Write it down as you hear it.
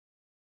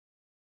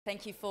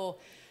Thank you for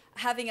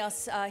having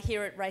us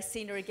here at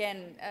Raisina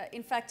again.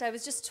 In fact, I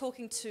was just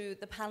talking to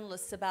the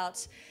panelists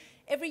about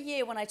every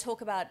year when I talk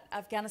about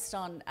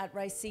Afghanistan at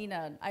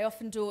Raisina, I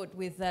often do it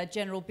with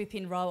General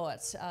Bipin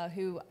Rawat,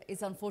 who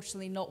is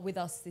unfortunately not with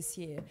us this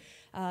year.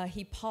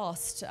 He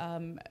passed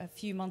a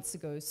few months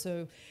ago,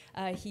 so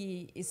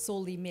he is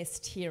sorely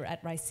missed here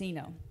at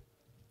Raisina.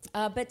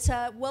 But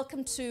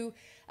welcome to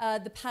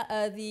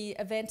the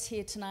event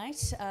here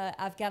tonight,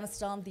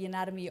 Afghanistan, the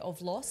Anatomy of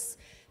Loss.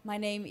 My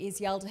name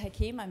is Yalda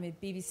Hakim. I'm a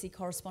BBC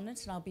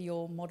correspondent, and I'll be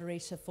your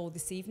moderator for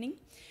this evening.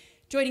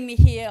 Joining me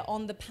here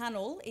on the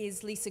panel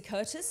is Lisa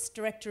Curtis,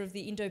 Director of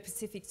the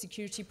Indo-Pacific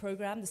Security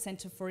Program, the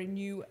Center for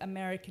New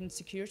American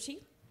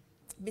Security.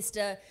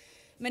 Mr.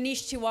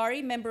 Manish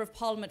Tewari, Member of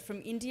Parliament from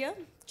India.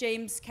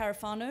 James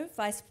Carafano,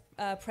 Vice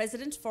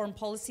President, Foreign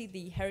Policy,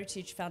 the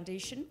Heritage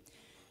Foundation.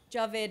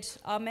 Javid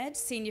Ahmad,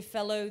 Senior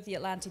Fellow, the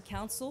Atlantic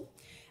Council.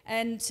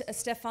 And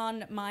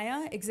Stefan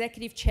Meyer,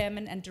 Executive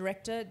Chairman and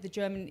Director, the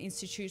German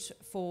Institute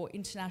for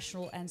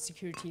International and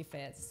Security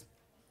Affairs.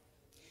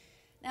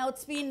 Now,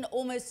 it's been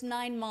almost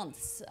 9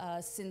 months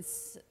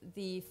since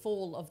the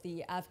fall of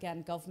the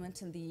Afghan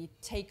government and the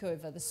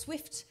takeover, the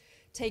swift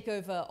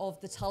takeover of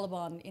the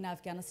Taliban in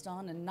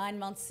Afghanistan, and 9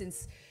 months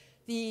since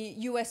the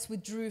US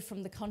withdrew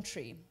from the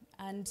country.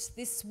 And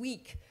this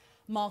week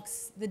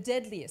marks the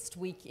deadliest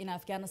week in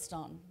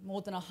Afghanistan.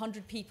 More than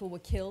 100 people were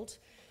killed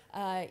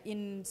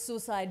in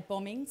suicide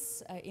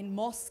bombings in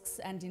mosques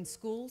and in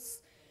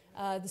schools.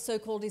 The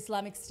so-called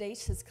Islamic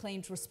State has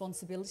claimed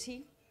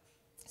responsibility.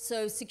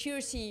 So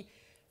security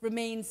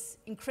remains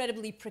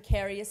incredibly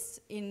precarious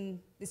in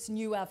this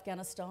new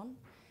Afghanistan.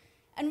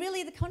 And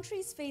really, the country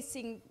is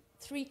facing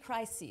three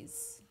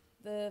crises.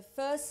 The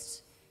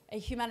first, a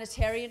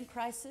humanitarian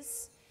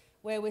crisis,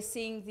 where we're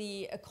seeing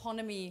the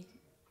economy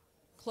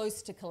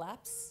close to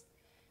collapse,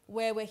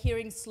 where we're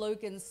hearing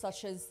slogans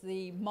such as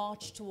the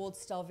march towards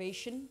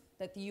starvation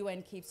that the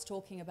UN keeps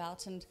talking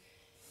about. And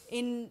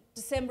in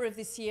December of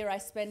this year, I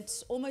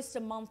spent almost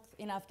a month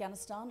in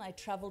Afghanistan. I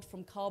traveled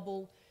from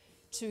Kabul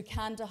to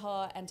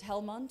Kandahar and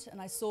Helmand,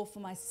 and I saw for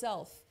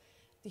myself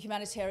the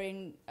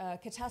humanitarian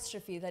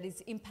catastrophe that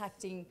is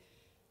impacting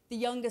the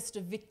youngest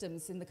of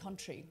victims in the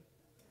country.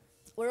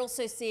 We're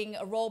also seeing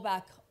a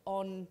rollback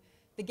on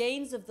the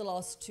gains of the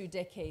last 2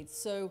 decades.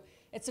 So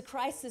it's a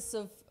crisis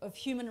of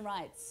human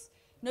rights.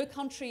 No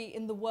country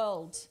in the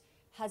world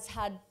has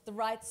had the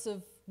rights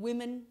of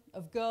women,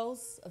 of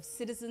girls, of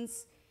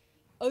citizens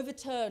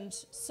overturned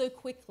so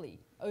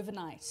quickly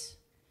overnight.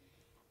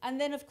 And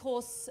then, of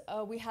course,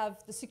 we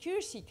have the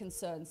security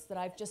concerns that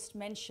I've just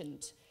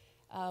mentioned,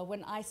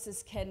 when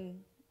ISIS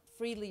can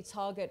freely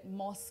target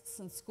mosques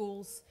and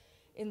schools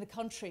in the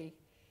country.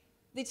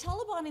 The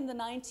Taliban in the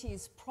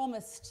 90s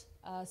promised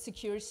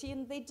security,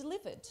 and they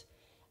delivered.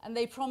 And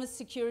they promised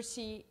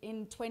security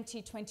in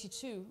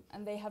 2022,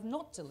 and they have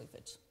not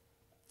delivered.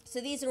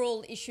 So these are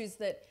all issues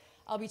that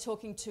I'll be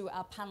talking to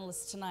our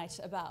panelists tonight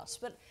about.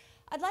 But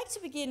I'd like to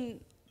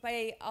begin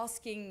by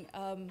asking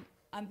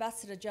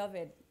Ambassador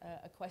Javid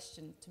a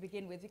question to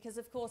begin with, because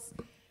of course,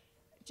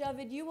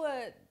 Javid, you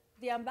were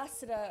the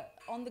ambassador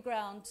on the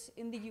ground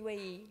in the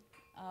UAE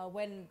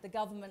when the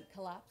government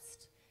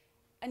collapsed,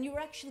 and you were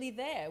actually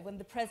there when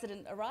the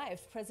president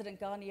arrived.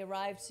 President Ghani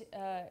arrived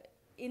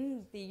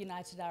in the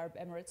United Arab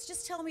Emirates.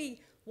 Just tell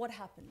me what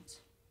happened.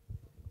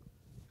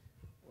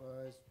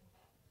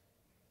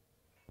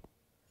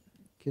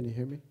 Can you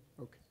hear me?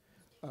 Okay.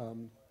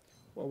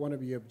 Well, I want to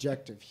be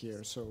objective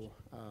here. So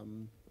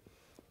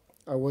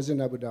I was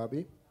in Abu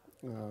Dhabi.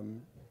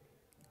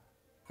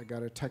 I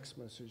got a text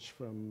message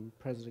from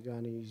President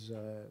Ghani's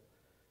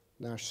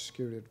national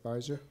security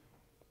advisor.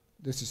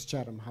 This is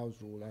Chatham House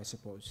rule, I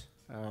suppose.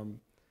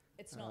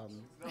 It's not.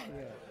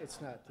 Yeah,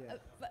 it's not, yeah.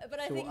 But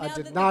I so think I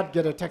did not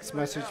get a text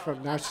message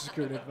from national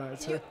security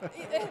advisor.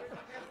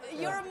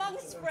 You're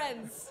amongst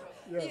friends.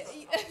 Yes.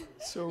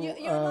 So,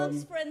 you're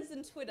amongst friends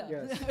on Twitter.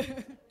 Yes.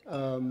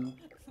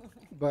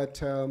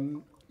 But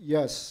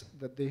yes,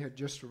 that they had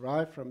just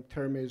arrived from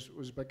Termiz,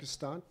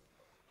 Uzbekistan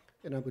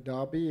in Abu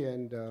Dhabi,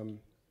 and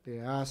they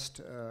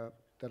asked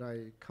that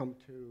I come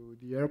to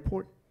the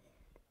airport.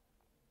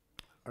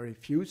 I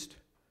refused,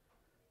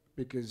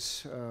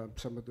 because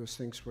some of those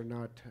things were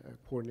not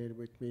coordinated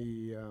with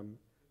me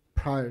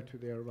prior to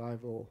their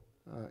arrival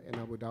in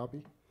Abu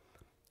Dhabi.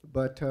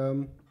 But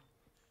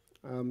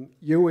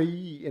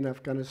UAE in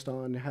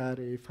Afghanistan had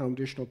a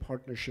foundational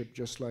partnership,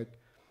 just like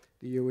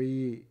the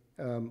UAE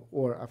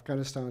or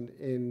Afghanistan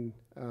in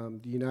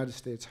the United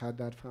States had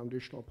that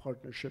foundational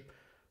partnership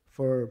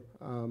for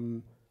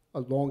a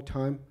long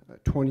time,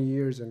 20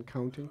 years and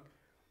counting.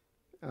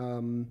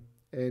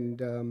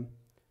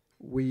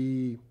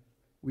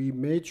 We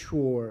made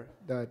sure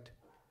that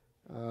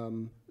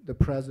the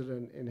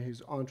president and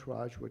his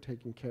entourage were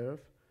taken care of.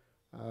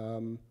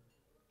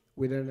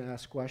 We didn't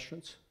ask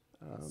questions.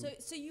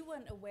 So you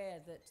weren't aware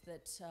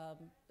that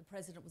the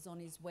president was on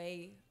his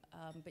way,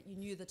 but you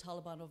knew the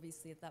Taliban,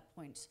 obviously, at that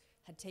point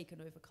had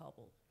taken over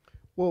Kabul?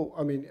 Well,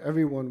 I mean,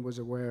 everyone was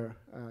aware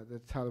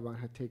that the Taliban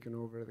had taken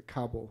over the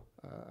Kabul,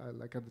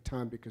 like at the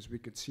time, because we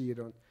could see it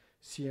on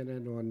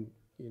CNN, on,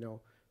 you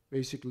know,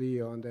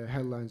 basically on the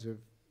headlines of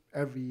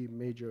every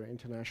major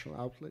international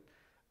outlet.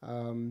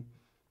 Um,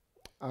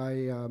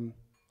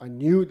 I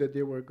knew that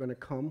they were going to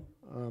come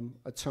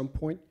at some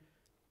point,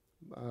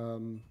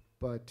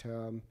 but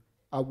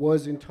I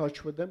was in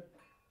touch with them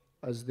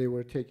as they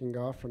were taking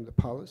off from the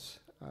palace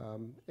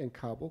in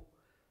Kabul.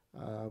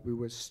 We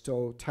were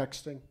still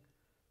texting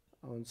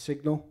on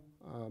Signal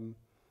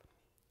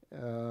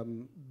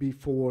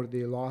before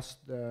they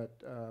lost that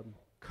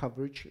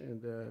coverage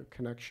and the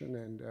connection,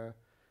 and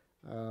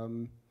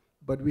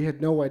but we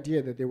had no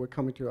idea that they were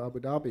coming to Abu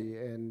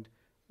Dhabi. And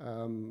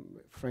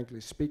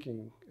frankly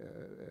speaking,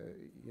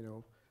 you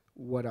know,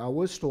 what I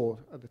was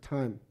told at the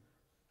time,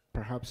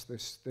 perhaps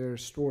this their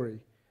story,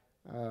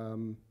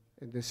 and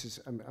this is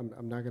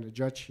I'm not going to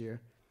judge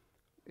here,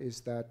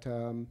 is that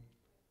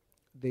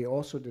they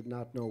also did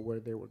not know where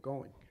they were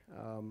going.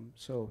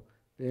 So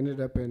they ended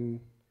up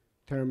in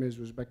Termiz,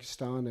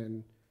 Uzbekistan,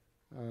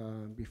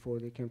 and before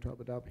they came to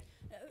Abu Dhabi.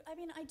 I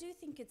mean, I do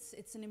think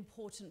it's an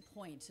important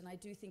point, and I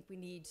do think we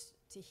need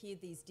to hear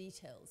these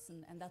details,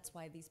 and that's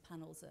why these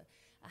panels are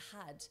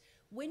had.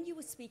 When you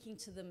were speaking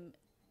to them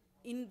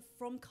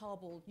from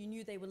Kabul, you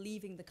knew they were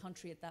leaving the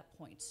country at that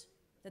point,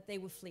 that they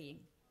were fleeing,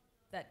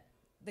 that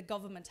the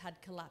government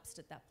had collapsed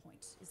at that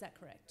point. Is that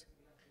correct?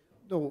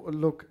 No,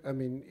 look, I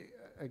mean,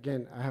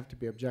 again, I have to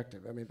be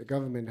objective. I mean, the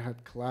government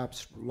had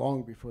collapsed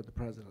long before the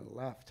president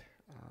left.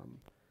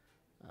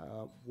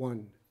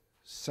 One.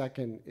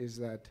 Second is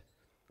that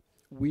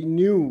we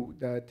knew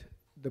that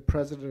the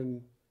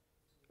president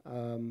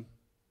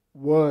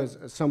was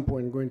at some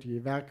point going to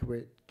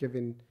evacuate,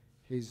 given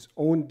his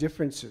own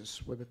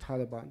differences with the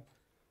Taliban,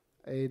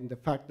 and the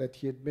fact that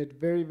he had made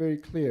very, very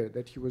clear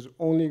that he was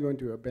only going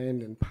to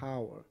abandon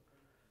power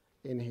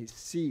in his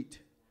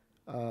seat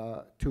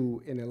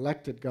to an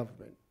elected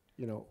government.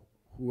 You know,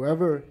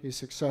 whoever his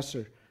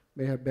successor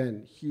may have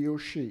been, he or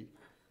she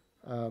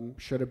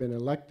should have been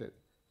elected.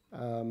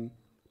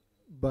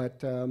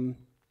 But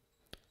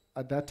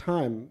at that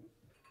time,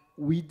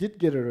 we did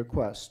get a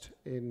request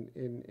in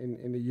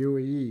the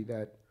UAE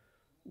that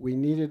we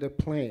needed a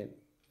plane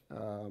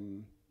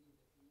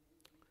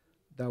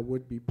that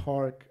would be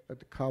parked at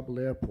the Kabul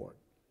airport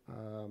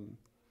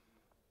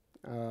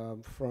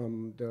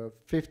from the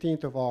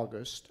 15th of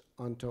August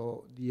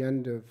until the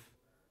end of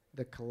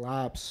the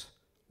collapse,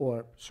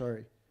 or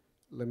sorry,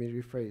 let me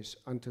rephrase,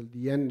 until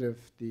the end of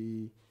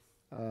the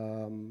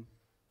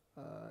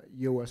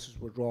US's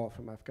withdrawal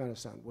from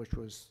Afghanistan, which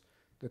was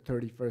the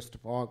 31st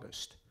of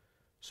August.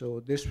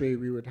 So this way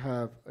we would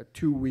have a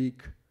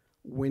 2-week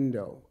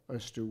window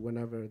as to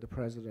whenever the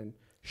president,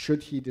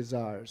 should he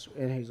desires,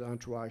 and his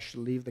entourage to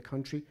leave the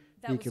country,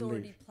 That he was can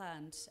already leave.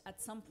 planned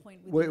at some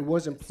point. Well, it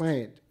wasn't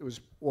planned. It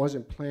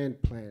wasn't planned,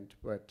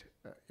 but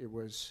it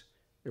was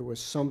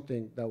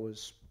something that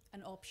was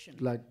An option.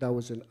 like that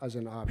was as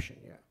an option,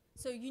 yeah.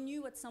 So you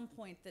knew at some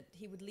point that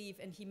he would leave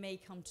and he may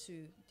come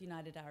to the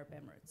United Arab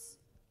Emirates.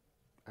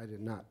 I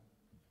did not.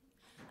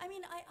 I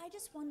mean, I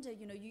just wonder,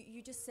 you know,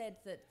 you just said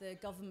that the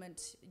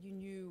government you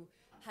knew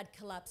had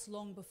collapsed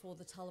long before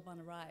the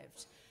Taliban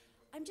arrived.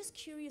 I'm just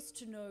curious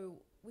to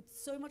know, with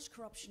so much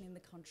corruption in the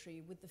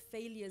country, with the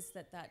failures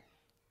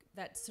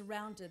that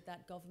surrounded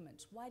that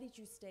government, why did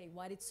you stay?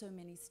 Why did so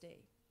many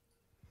stay?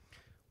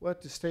 Well,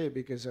 to stay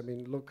because, I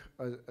mean, look,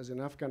 as an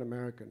Afghan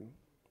American,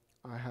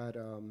 I had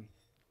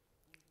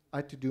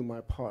to do my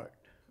part.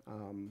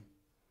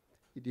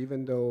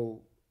 Even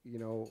though, you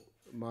know,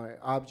 my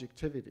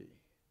objectivity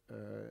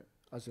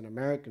as an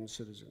American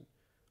citizen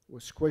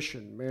was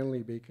questioned,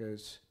 mainly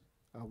because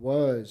I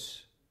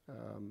was,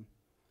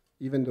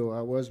 even though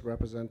I was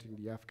representing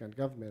the Afghan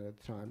government at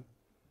the time,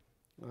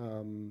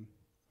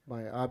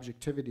 my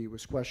objectivity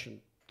was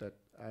questioned, that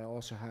I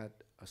also had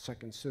a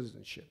second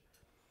citizenship.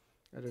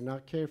 I did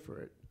not care for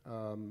it,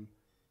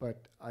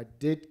 but I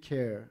did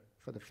care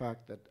for the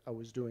fact that I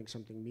was doing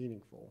something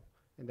meaningful,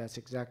 and that's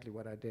exactly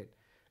what I did.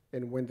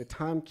 And when the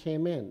time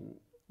came in,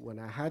 when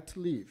I had to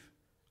leave,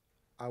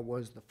 I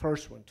was the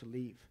first one to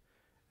leave,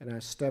 and I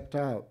stepped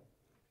out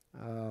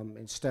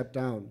and stepped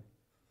down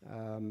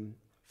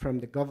from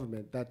the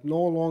government that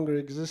no longer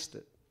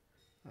existed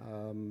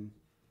on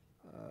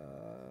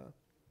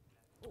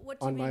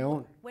my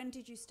own. When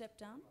did you step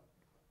down?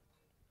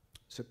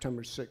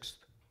 September 6th.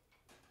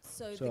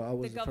 So I the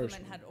was the first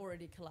government one. had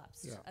already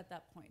collapsed Yeah. at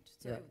that point.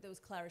 So Yeah. there was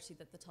clarity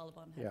that the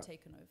Taliban had Yeah.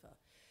 taken over.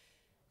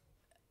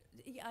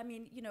 I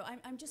mean, you know,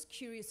 I'm just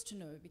curious to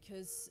know,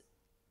 because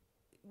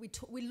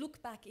we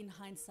look back in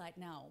hindsight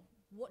now.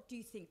 What do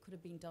you think could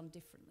have been done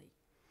differently?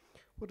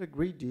 What a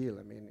great deal.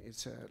 I mean,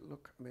 it's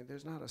look. I mean,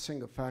 there's not a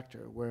single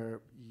factor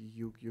where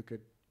you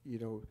could, you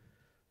know,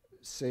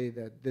 say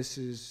that this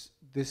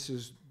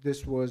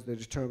was the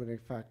determining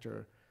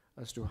factor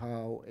as to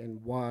how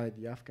and why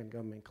the Afghan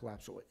government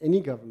collapsed, or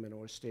any government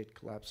or state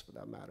collapsed for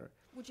that matter.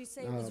 Would you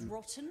say it was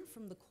rotten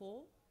from the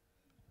core?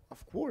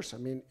 Of course. I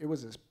mean, it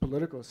was a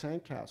political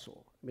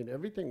sandcastle. I mean,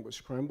 everything was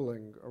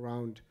scrambling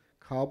around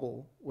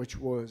Kabul, which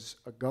was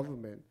a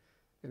government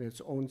in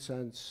its own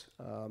sense,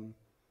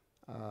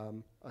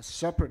 a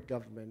separate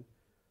government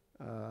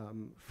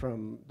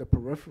from the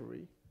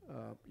periphery,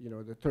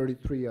 the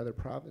 33 other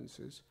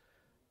provinces,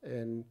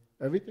 and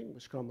everything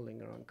was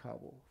crumbling around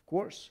Kabul. Of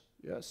course,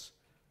 yes,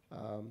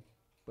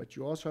 but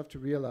you also have to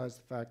realize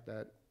the fact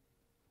that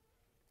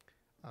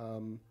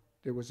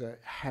there was a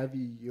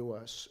heavy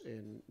U.S.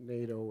 and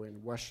NATO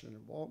and Western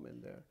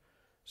involvement there.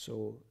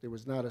 So there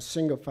was not a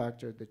single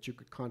factor that you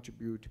could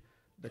contribute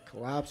the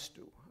collapse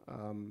to.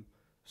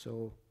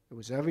 So it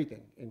was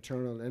everything,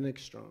 internal and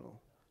external.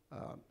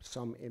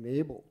 Some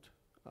enabled,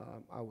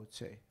 I would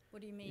say.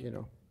 What do you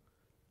mean?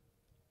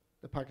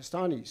 The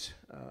Pakistanis,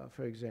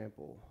 for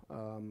example,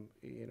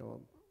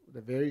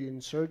 the very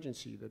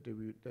insurgency that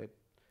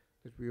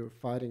we were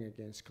fighting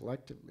against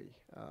collectively,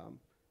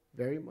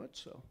 very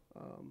much so.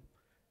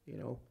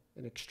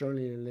 An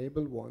externally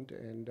enabled one,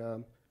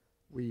 and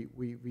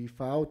we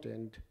fought,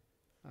 and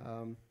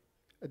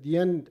at the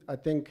end, I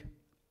think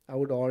I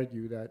would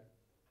argue that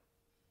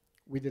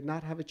we did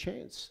not have a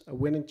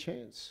winning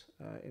chance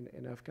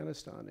in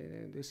Afghanistan. And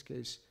in this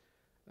case,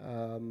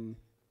 the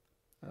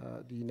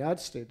United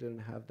States didn't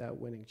have that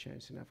winning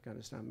chance in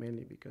Afghanistan,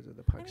 mainly because of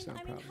the Pakistan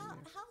problem.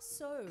 How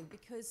so?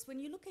 Because when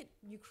you look at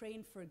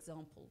Ukraine, for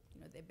example,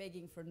 they're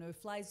begging for a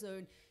no-fly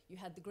zone. You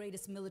had the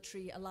greatest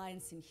military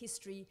alliance in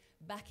history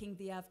backing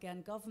the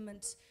Afghan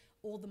government,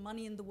 all the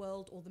money in the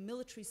world, all the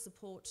military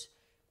support.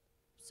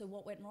 So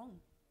what went wrong?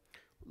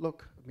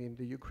 Look,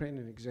 the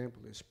Ukrainian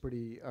example is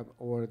pretty,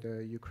 or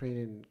the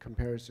Ukrainian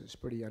comparison is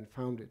pretty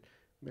unfounded,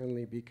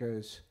 mainly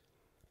because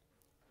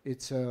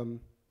it's a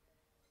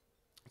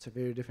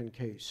very different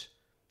case.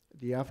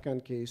 The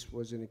Afghan case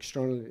was an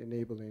externally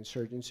enabled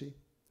insurgency.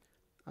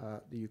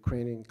 The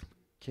Ukrainian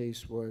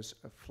case was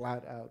a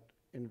flat-out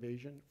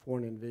invasion,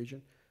 foreign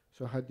invasion.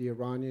 So had the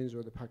Iranians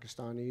or the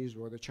Pakistanis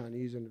or the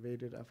Chinese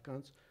invaded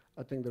Afghans,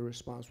 I think the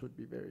response would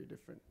be very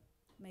different.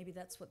 Maybe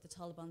that's what the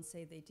Taliban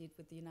say they did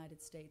with the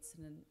United States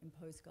and an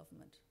imposed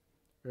government.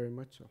 Very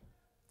much so.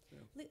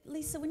 Yeah.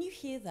 Lisa, when you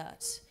hear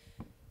that,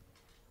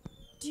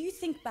 do you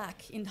think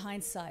back in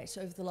hindsight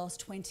over the last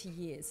 20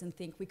 years and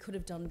think we could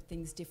have done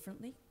things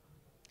differently?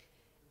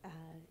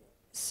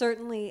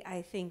 Certainly,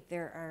 I think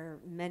there are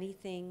many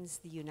things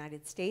the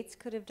United States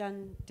could have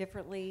done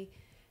differently,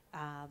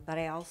 but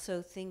I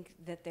also think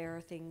that there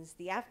are things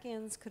the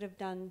Afghans could have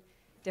done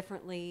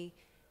differently.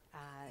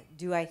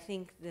 Do I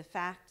think the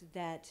fact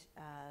that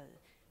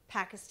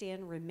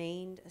Pakistan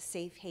remained a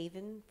safe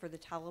haven for the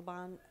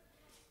Taliban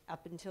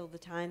up until the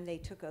time they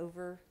took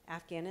over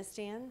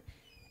Afghanistan,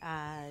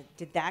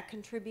 did that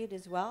contribute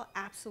as well?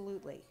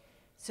 Absolutely.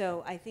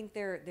 So I think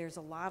there's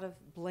a lot of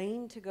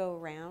blame to go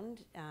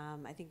around.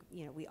 I think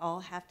we all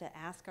have to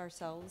ask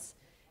ourselves,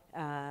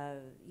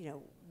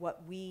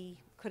 what we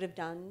could have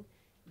done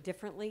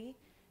differently.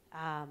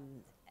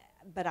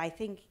 But I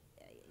think,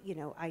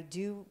 I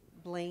do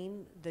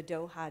blame the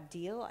Doha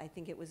deal. I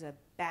think it was a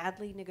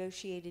badly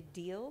negotiated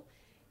deal.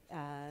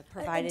 A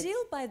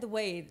deal, by the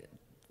way,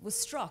 was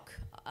struck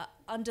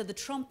under the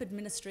Trump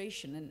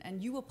administration,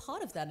 and you were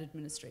part of that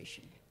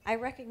administration. I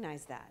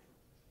recognize that.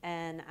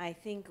 And I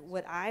think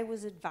what I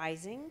was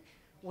advising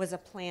was a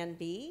plan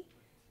B,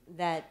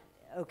 that,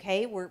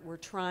 okay, we're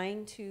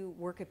trying to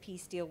work a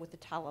peace deal with the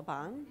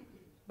Taliban,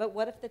 but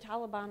what if the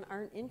Taliban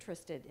aren't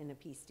interested in a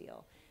peace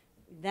deal?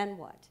 Then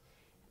what?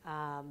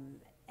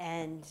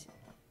 And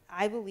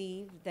I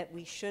believe that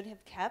we should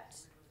have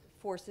kept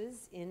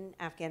forces in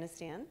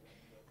Afghanistan.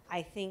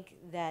 I think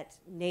that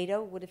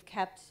NATO would have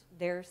kept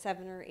their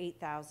 7,000 or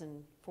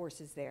 8,000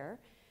 forces there.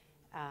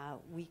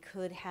 We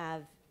could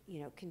have,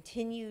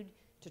 continued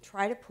to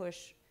try to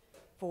push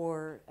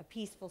for a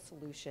peaceful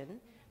solution,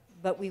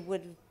 but we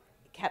would have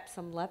kept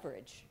some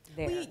leverage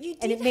there. Well,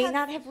 and it may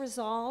not have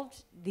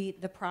resolved the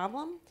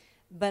problem,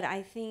 but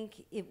I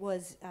think it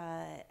was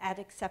at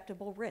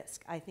acceptable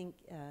risk. I think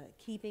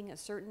keeping a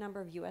certain number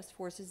of U.S.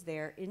 forces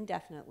there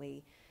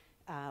indefinitely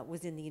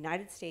was in the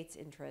United States'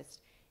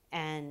 interest,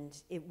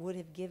 and it would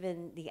have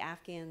given the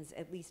Afghans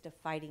at least a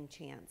fighting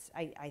chance.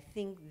 I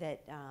think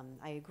that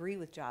I agree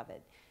with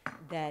Javid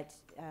that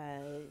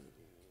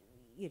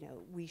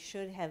we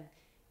should have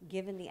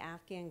given the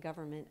Afghan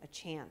government a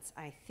chance.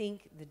 I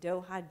think the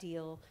Doha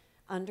deal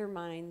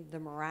undermined the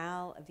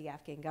morale of the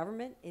Afghan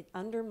government. It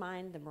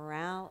undermined the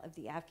morale of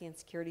the Afghan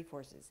security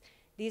forces.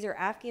 These are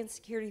Afghan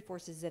security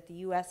forces that the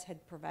U.S.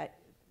 had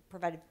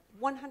provided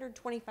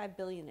 $125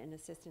 billion in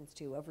assistance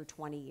to over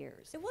 20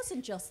 years. It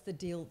wasn't just the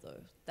deal,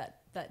 though,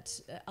 that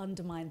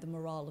undermined the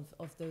morale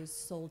of those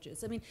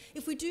soldiers. I mean,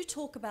 if we do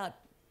talk about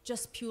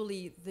just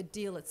purely the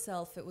deal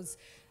itself, it was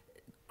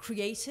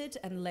created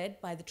and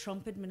led by the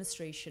Trump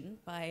administration,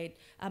 by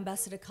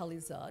Ambassador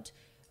Khalilzad,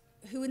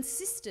 who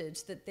insisted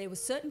that there were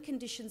certain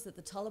conditions that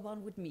the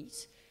Taliban would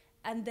meet,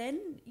 and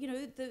then,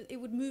 it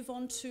would move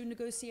on to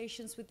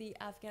negotiations with the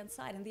Afghan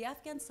side. And the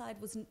Afghan side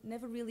was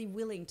never really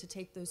willing to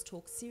take those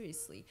talks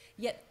seriously.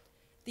 Yet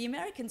The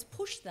Americans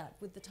pushed that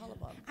with the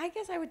Taliban. I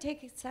guess I would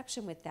take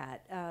exception with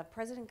that.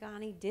 President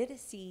Ghani did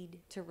accede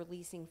to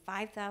releasing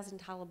 5,000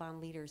 Taliban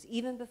leaders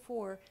even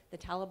before the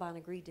Taliban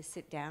agreed to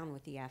sit down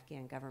with the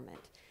Afghan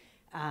government.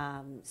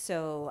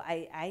 So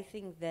I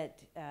think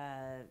that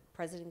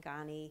President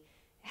Ghani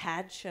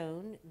had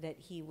shown that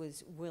he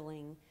was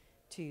willing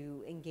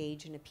to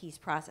engage in a peace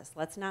process.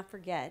 Let's not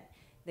forget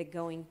that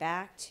going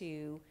back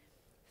to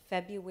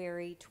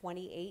February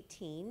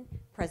 2018,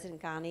 President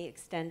Ghani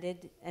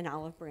extended an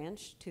olive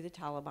branch to the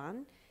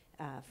Taliban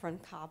from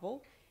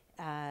Kabul.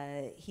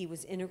 He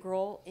was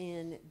integral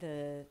in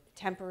the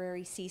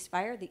temporary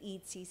ceasefire, the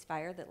Eid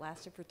ceasefire that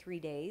lasted for 3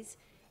 days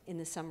in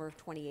the summer of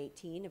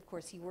 2018. Of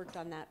course, he worked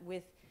on that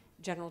with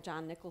General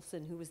John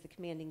Nicholson, who was the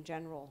commanding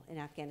general in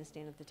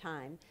Afghanistan at the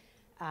time.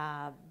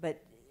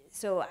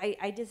 So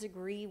I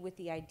disagree with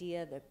the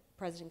idea that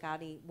President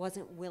Ghani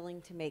wasn't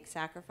willing to make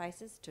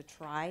sacrifices to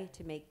try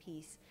to make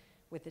peace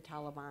with the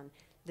Taliban.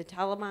 The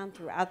Taliban,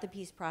 throughout the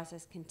peace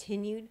process,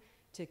 continued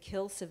to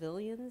kill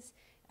civilians.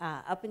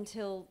 Up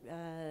until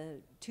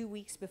 2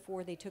 weeks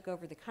before they took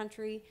over the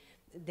country,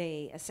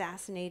 they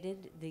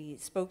assassinated the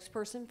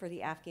spokesperson for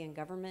the Afghan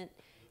government.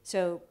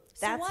 So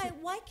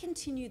why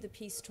continue the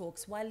peace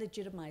talks? Why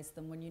legitimize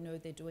them when you know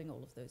they're doing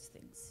all of those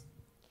things?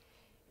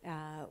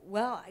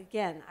 Well,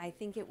 again, I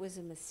think it was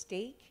a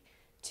mistake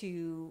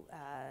to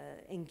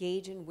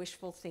engage in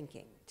wishful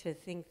thinking, to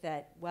think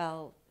that,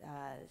 well,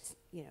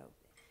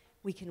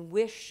 we can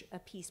wish a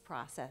peace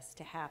process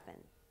to happen.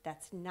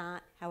 That's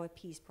not how a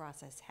peace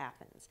process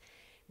happens.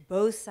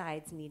 Both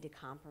sides need to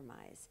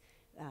compromise.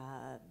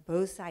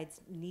 Both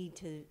sides need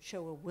to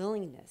show a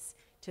willingness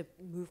to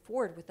move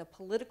forward with a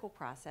political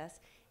process,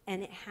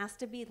 and it has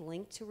to be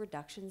linked to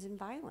reductions in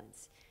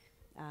violence.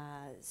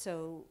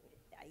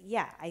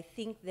 Yeah, I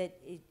think that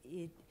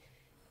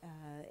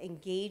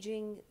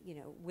engaging,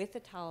 with the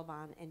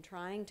Taliban and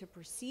trying to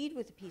proceed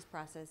with the peace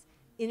process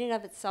in and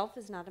of itself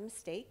is not a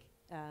mistake.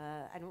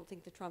 I don't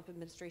think the Trump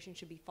administration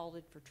should be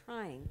faulted for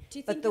trying. Do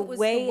you think but it was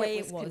the way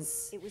it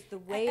was? It was the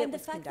way and it the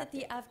was fact conducted.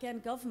 that the Afghan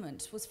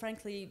government was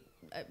frankly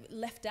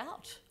left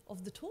out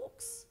of the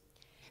talks.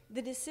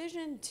 The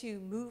decision to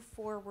move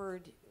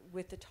forward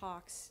with the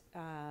talks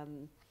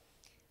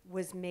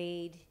was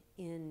made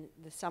in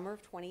the summer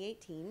of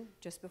 2018,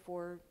 just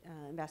before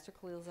Ambassador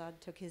Khalilzad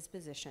took his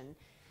position,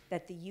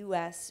 that the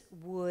U.S.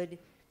 would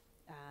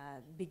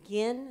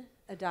begin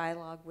a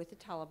dialogue with the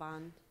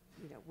Taliban,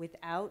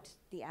 without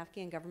the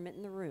Afghan government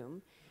in the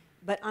room,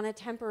 but on a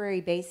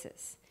temporary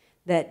basis,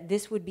 that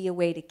this would be a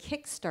way to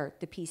kickstart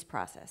the peace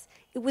process.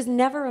 It was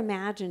never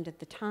imagined at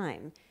the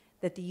time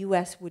that the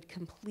U.S. would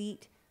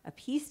complete a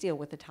peace deal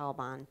with the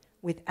Taliban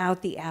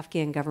without the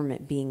Afghan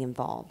government being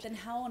involved. Then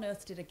how on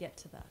earth did it get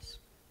to that?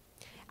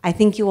 I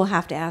think you will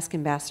have to ask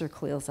Ambassador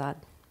Khalilzad.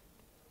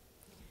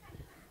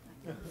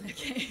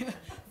 Okay,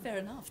 fair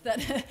enough.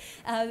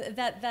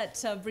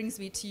 That brings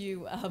me to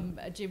you,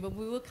 Jim, but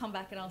we will come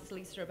back and ask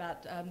Lisa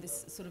about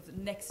this sort of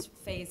next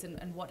phase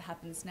and what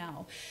happens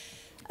now.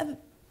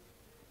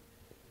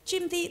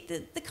 Jim,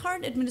 the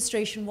current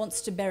administration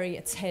wants to bury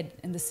its head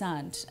in the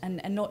sand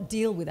and not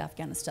deal with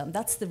Afghanistan.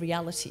 That's the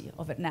reality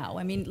of it now.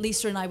 I mean,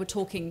 Lisa and I were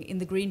talking in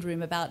the green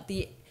room about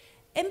the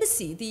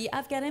embassy. The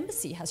Afghan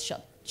embassy has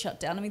shut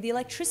down. I mean, the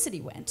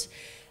electricity went.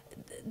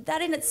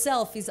 That in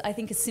itself is, I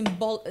think,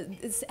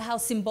 is how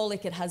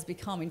symbolic it has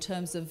become in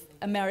terms of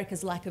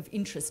America's lack of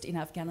interest in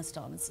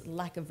Afghanistan, its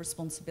lack of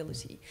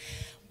responsibility.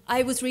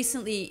 I was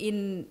recently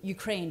in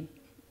Ukraine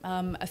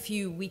a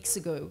few weeks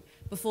ago.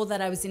 Before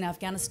that, I was in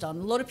Afghanistan.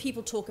 A lot of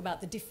people talk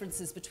about the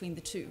differences between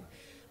the two,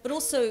 but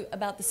also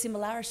about the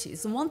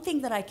similarities. And one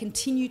thing that I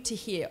continue to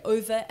hear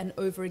over and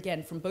over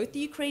again from both the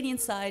Ukrainian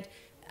side,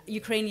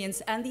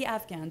 Ukrainians and the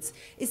Afghans,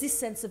 is this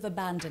sense of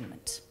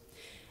abandonment.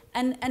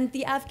 And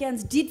the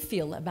Afghans did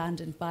feel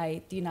abandoned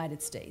by the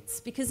United States,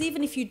 because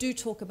even if you do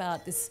talk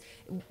about this,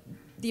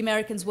 the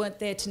Americans weren't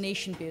there to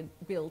nation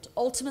build.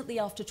 Ultimately,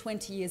 after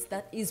 20 years,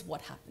 that is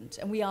what happened.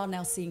 And we are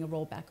now seeing a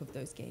rollback of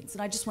those gains.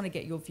 And I just want to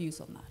get your views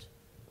on that.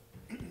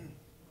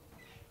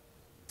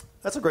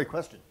 That's a great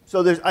question. So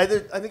I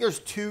think there's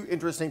two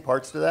interesting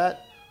parts to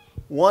that.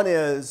 One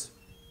is,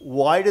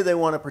 why do they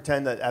want to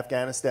pretend that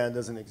Afghanistan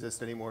doesn't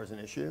exist anymore as an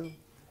issue?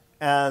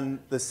 And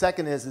the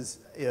second is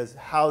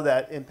how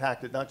that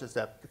impacted not just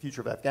the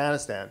future of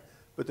Afghanistan,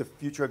 but the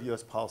future of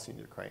U.S. policy in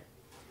Ukraine.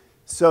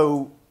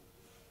 So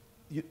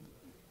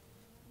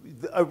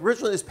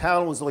originally this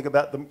panel was like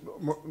about the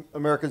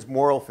Americans'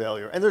 moral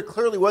failure, and there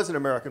clearly was an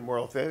American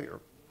moral failure.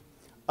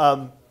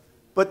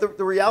 But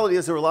the reality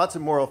is there were lots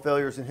of moral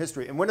failures in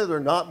history, and when are there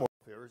not moral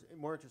failures? A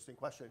more interesting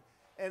question.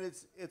 And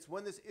it's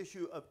when this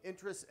issue of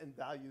interests and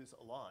values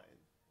align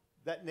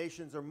that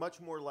nations are much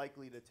more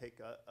likely to take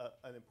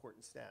an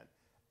important stand.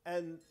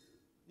 And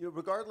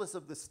regardless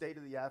of the state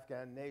of the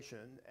Afghan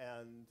nation,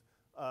 and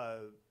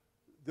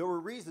there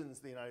were reasons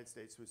the United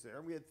States was there.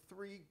 And we had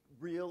three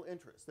real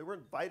interests. They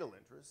weren't vital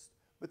interests,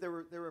 but they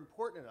were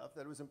important enough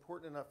that it was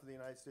important enough for the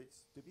United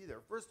States to be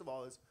there. First of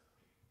all, is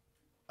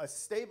a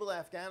stable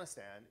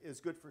Afghanistan is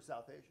good for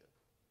South Asia.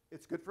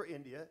 It's good for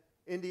India.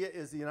 India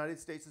is the United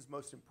States'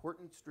 most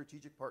important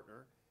strategic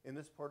partner in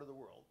this part of the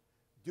world.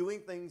 Doing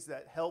things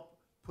that help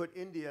put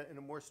India in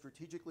a more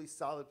strategically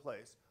solid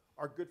place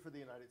are good for the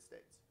United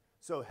States.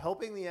 So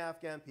helping the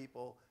Afghan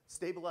people,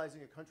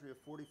 stabilizing a country of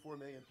 44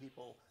 million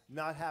people,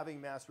 not having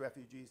mass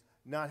refugees,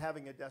 not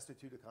having a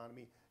destitute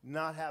economy,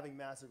 not having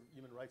massive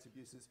human rights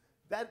abuses,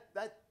 that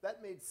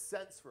made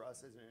sense for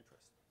us as an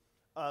interest.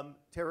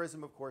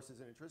 Terrorism, of course, is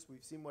an interest.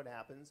 We've seen what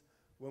happens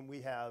when we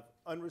have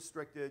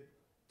unrestricted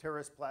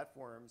terrorist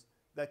platforms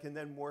that can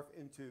then morph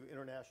into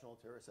international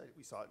terrorist.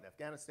 We saw it in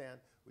Afghanistan,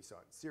 we saw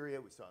it in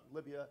Syria, we saw it in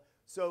Libya.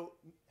 So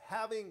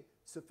having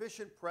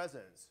sufficient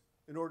presence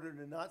in order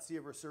to not see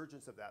a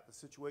resurgence of that, the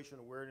situational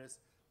awareness,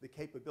 the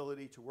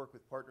capability to work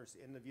with partners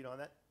to intervene on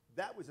that,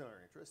 that was in our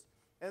interest.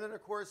 And then,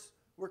 of course,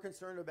 we're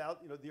concerned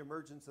about the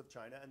emergence of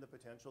China and the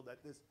potential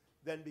that this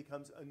then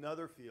becomes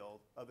another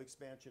field of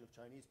expansion of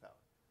Chinese power.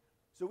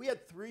 So we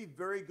had 3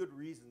 very good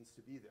reasons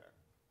to be there.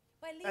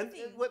 By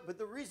leaving. But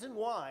the reason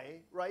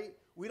why, right,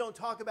 we don't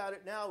talk about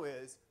it now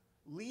is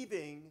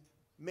leaving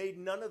made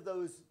none of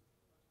those,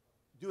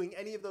 doing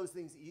any of those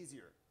things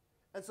easier.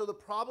 And so the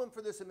problem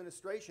for this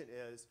administration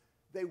is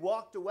they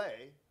walked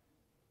away,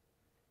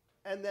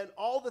 and then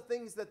all the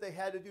things that they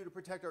had to do to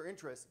protect our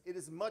interests, it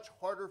is much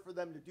harder for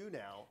them to do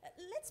now.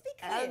 Let's be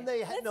clear.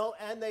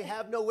 And they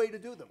have no way to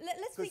do them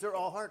because they're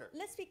all harder.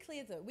 Let's be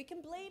clear, though. We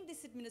can blame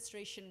this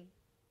administration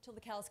till the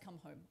cows come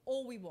home,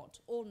 all we want,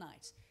 all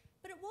night.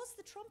 But it was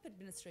the Trump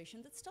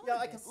administration that started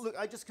this. Look,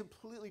 I just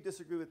completely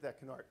disagree with that,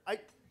 Kennard.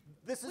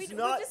 This is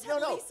not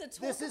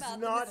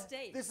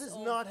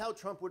how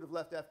Trump would have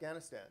left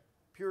Afghanistan.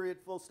 Period,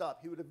 full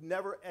stop. He would have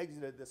never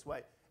exited this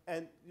way.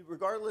 And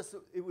regardless,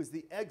 it was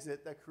the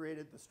exit that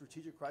created the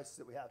strategic crisis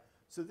that we have.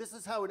 So this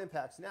is how it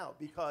impacts now,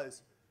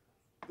 because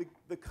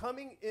the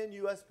coming in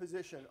U.S.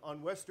 position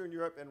on Western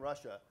Europe and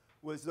Russia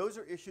was those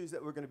are issues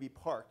that were going to be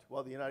parked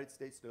while the United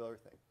States did other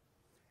things.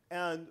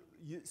 And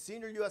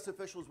senior U.S.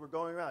 officials were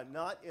going around,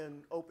 not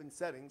in open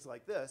settings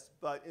like this,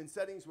 but in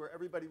settings where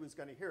everybody was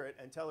going to hear it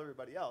and tell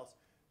everybody else.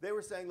 They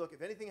were saying, look,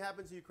 if anything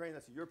happens in Ukraine,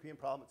 that's a European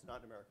problem. It's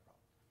not an American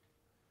problem.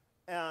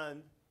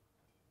 And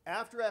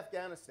after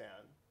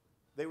Afghanistan,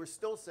 they were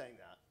still saying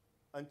that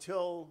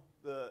until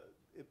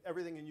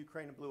everything in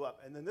Ukraine blew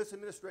up. And then this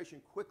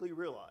administration quickly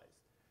realized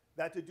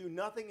that to do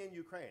nothing in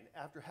Ukraine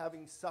after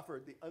having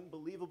suffered the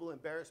unbelievable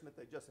embarrassment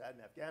they just had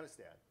in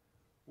Afghanistan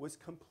was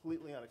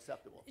completely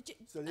unacceptable.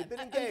 So they've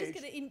been engaged. I'm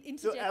just going to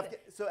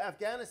interject. So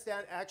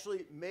Afghanistan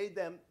actually made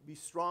them be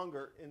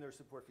stronger in their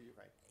support for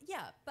Ukraine.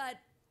 Yeah, but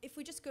if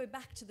we just go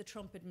back to the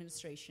Trump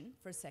administration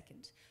for a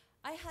second,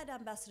 I had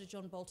Ambassador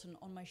John Bolton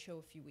on my show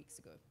a few weeks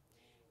ago,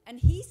 and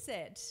he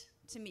said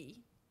to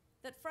me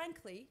that,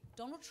 frankly,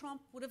 Donald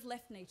Trump would have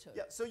left NATO.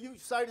 Yeah, so you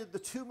cited the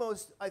 2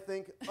 most, I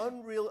think,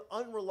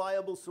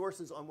 unreliable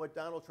sources on what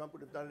Donald Trump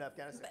would have done in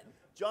Afghanistan.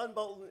 John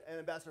Bolton and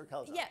Ambassador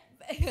Calzada. Yeah,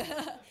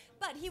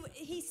 but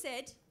he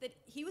said that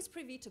he was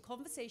privy to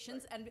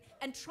conversations, right.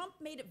 and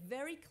Trump made it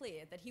very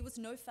clear that he was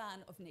no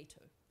fan of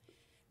NATO.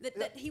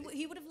 That he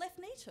would have left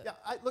NATO. Yeah,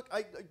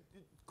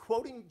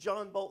 quoting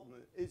John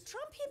Bolton is...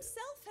 Trump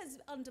himself has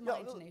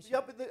undermined NATO.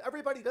 Yeah, but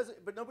everybody does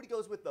it, but nobody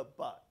goes with the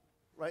but,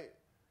 right?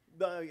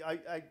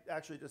 I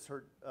actually just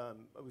heard, I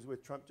was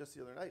with Trump just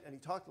the other night, and he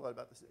talked a lot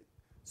about this.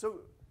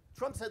 So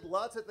Trump said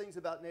lots of things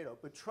about NATO,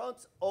 but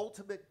Trump's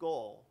ultimate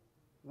goal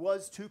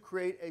was to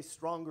create a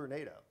stronger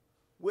NATO,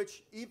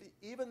 which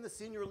even the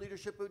senior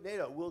leadership of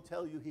NATO will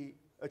tell you he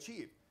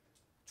achieved.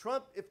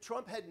 If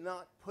Trump had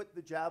not put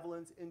the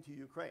javelins into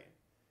Ukraine,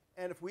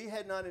 and if we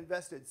had not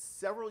invested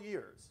several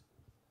years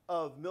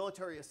of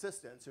military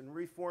assistance in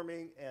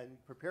reforming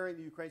and preparing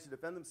the Ukrainians to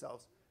defend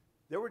themselves,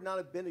 there would not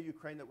have been a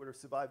Ukraine that would have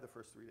survived the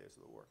first 3 days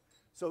of the war.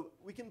 So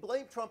we can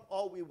blame Trump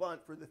all we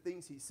want for the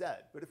things he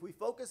said, but if we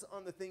focus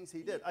on the things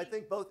he did, I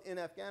think both in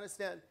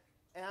Afghanistan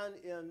and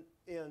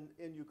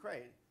in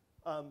Ukraine,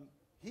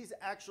 he's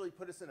actually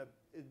put us in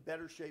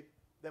better shape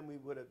than we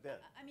would have been.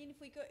 I mean,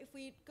 if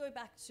we go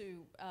back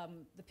to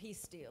the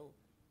peace deal,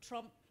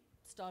 Trump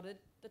started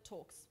the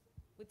talks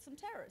with some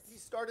terrorists. He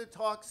started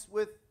talks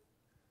with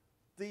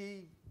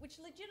which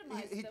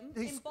legitimized them,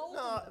 emboldened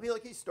them. I mean,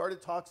 like he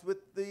started talks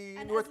with the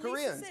and North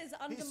Koreans.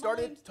 He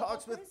started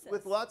talks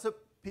with lots of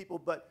people,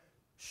 but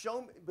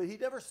he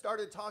never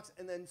started talks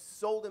and then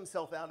sold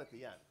himself out at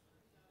the end.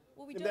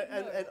 Well, we don't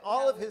know. And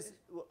all of his,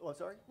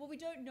 sorry? Well, we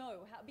don't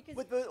know how, because...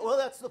 well,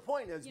 that's the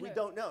point, is we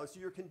don't know. So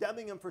you're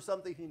condemning him for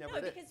something he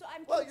never did. Because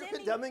I'm you're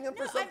condemning him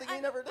for something he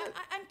never did.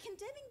 I'm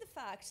condemning the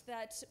fact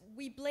that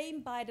we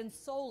blame Biden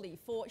solely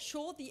for,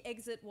 sure, the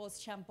exit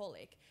was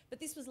shambolic,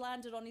 but this was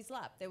landed on his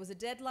lap. There was a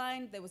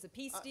deadline, there was a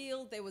peace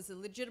deal, there was a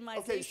legitimization.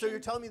 Okay, so you're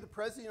telling me the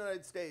President of the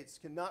United States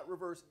cannot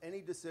reverse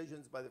any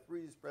decisions by the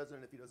previous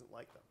president if he doesn't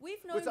like them?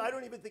 We've known... Which I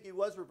don't even think he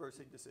was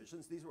reversing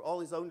decisions. These were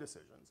all his own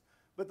decisions.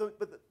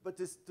 But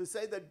to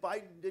say that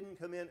Biden didn't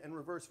come in and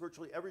reverse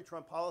virtually every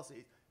Trump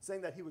policy,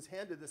 saying that he was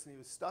handed this and he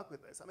was stuck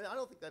with this, I mean, I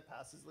don't think that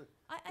passes the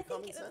I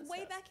common think sense way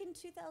test. back in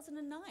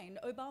 2009,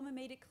 Obama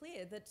made it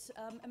clear that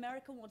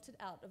America wanted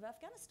out of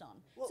Afghanistan.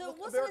 Well, so look,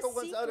 it wasn't America a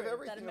wants out of secret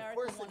everything. that Of America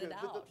course they wanted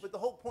do. out. But the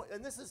whole point,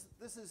 and this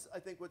is I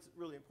think what's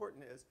really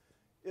important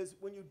is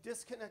when you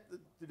disconnect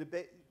the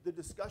debate, the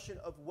discussion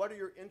of what are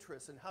your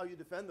interests and how you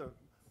defend them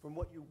from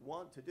what you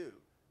want to do.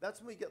 That's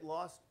when we get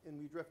lost and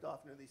we drift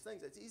off into these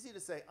things. It's easy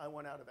to say, I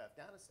want out of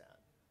Afghanistan.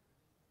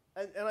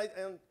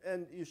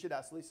 And you should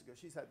ask Lisa, because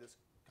she's had this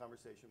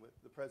conversation with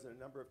the president a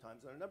number of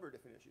times on a number of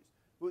different issues.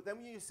 But then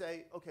when you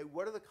say, okay,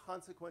 what are the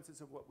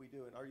consequences of what we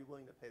do, and are you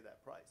willing to pay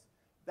that price?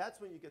 That's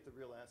when you get the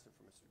real answer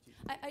from a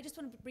strategic. I just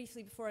want to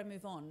briefly, before I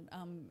move on,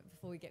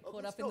 before we get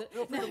caught up Feel in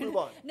the... free to move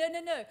on. No.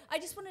 I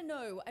just want to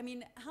know, I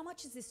mean, how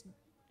much has this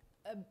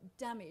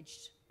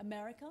damaged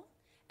America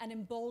and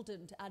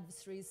emboldened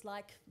adversaries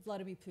like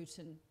Vladimir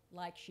Putin,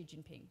 like Xi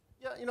Jinping?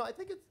 Yeah, I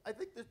think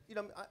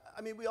that,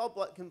 I mean, we all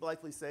can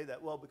blithely say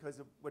that, well, because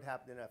of what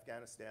happened in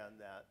Afghanistan,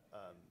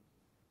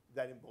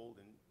 that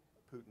emboldened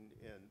Putin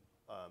in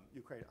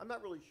Ukraine. I'm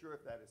not really sure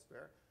if that is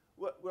fair.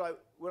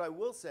 What I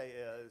will say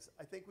is,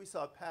 I think we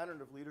saw a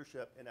pattern of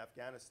leadership in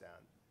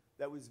Afghanistan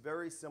that was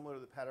very similar to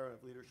the pattern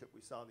of leadership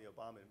we saw in the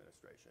Obama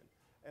administration.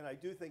 And I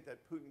do think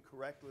that Putin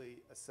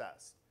correctly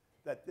assessed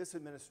that this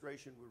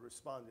administration would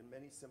respond in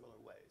many similar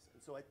ways.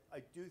 And so I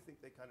do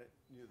think they kind of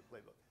knew the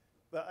playbook.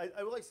 But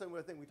I would like to say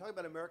one thing. We talk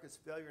about America's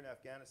failure in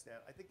Afghanistan.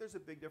 I think there's a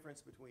big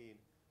difference between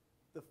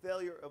the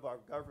failure of our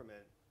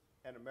government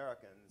and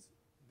Americans.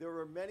 There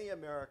were many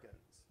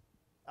Americans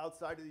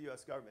outside of the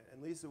US government,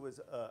 and Lisa was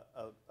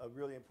a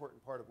really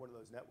important part of one of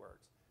those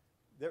networks.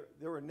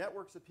 There were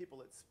networks of people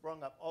that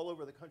sprung up all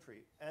over the country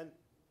and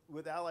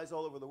with allies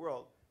all over the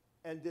world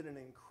and did an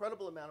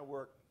incredible amount of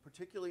work,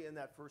 particularly in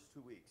that first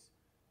 2 weeks,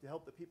 to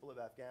help the people of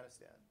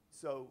Afghanistan.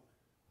 So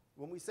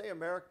when we say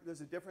America,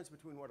 there's a difference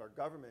between what our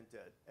government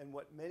did and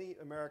what many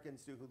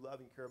Americans do who love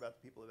and care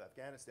about the people of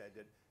Afghanistan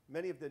did.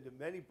 Many of them did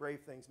many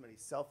brave things, many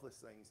selfless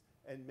things,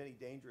 and many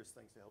dangerous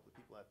things to help the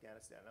people of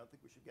Afghanistan. I don't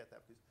think we should get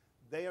that because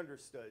they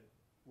understood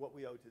what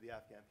we owed to the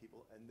Afghan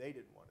people, and they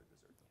didn't want to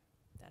desert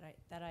them.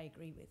 That I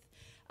agree with.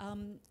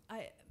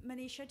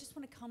 Manish, I just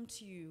want to come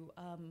to you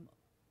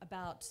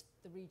about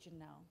the region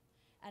now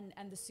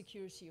and the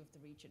security of the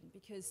region,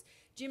 because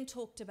Jim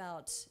talked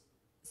about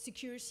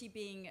security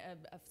being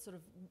a sort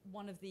of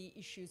one of the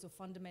issues or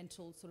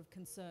fundamental sort of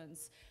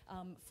concerns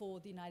for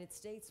the United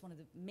States, one of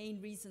the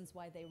main reasons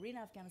why they were in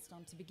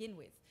Afghanistan to begin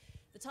with.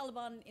 The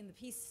Taliban in the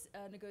peace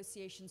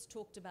negotiations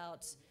talked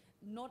about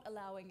not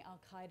allowing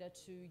al-Qaeda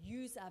to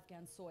use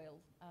Afghan soil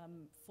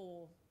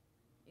for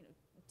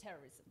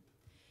terrorism.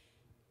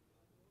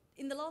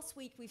 In the last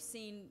week, we've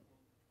seen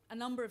a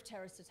number of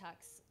terrorist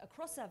attacks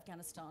across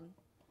Afghanistan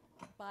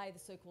by the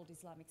so-called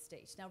Islamic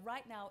State. Now,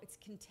 right now, it's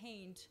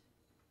contained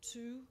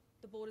to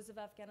the borders of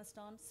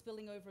Afghanistan,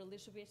 spilling over a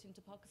little bit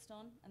into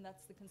Pakistan, and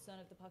that's the concern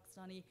of the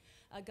Pakistani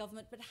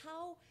government. But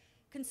how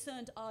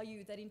concerned are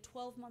you that in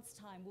 12 months'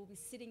 time we'll be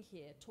sitting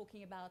here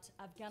talking about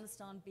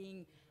Afghanistan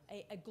being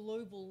a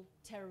global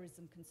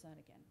terrorism concern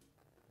again?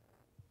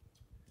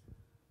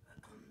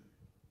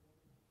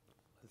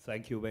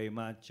 Thank you very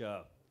much.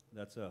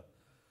 That's a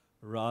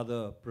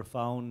rather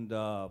profound,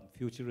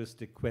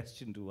 futuristic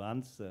question to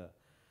answer.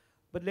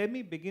 But let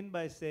me begin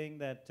by saying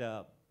that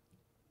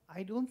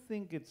I don't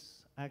think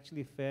it's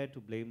actually fair to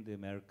blame the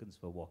Americans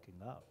for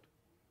walking out.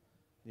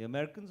 The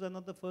Americans are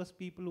not the first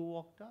people who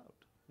walked out.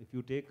 If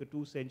you take a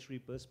 2-century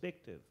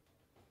perspective,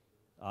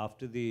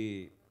 after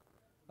the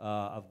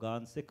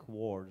Afghan-Sikh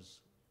wars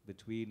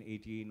between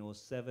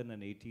 1807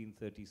 and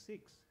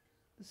 1836,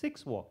 the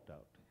Sikhs walked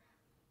out.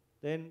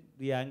 Then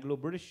the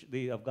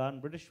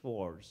Afghan-British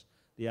wars,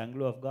 the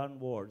Anglo-Afghan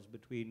wars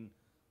between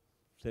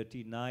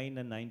 39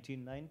 and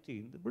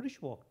 1919, the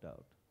British walked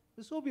out.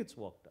 The Soviets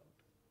walked out.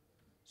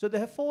 So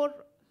therefore,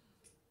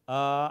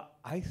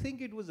 I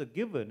think it was a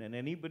given, and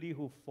anybody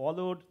who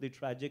followed the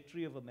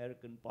trajectory of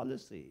American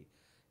policy,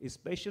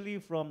 especially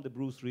from the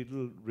Bruce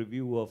Riedel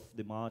review of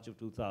the March of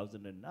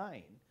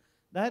 2009,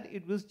 that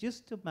it was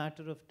just a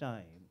matter of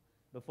time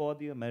before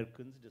the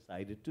Americans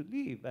decided to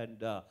leave.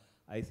 And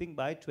I think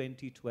by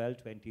 2012,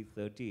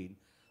 2013,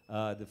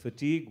 the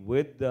fatigue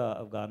with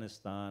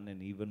Afghanistan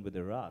and even with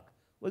Iraq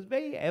was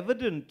very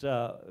evident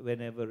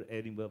whenever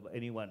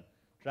anyone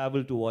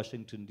traveled to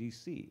Washington,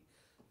 D.C.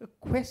 The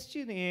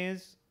question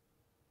is,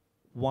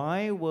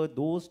 why were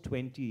those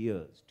 20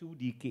 years, 2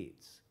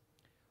 decades,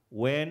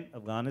 when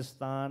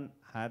Afghanistan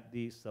had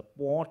the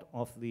support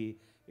of the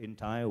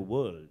entire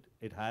world,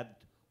 it had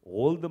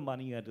all the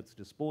money at its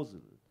disposal,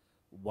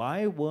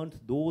 why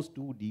weren't those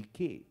 2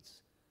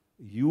 decades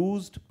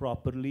used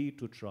properly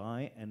to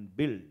try and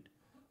build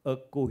a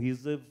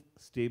cohesive,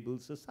 stable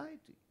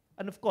society?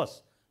 And of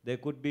course, there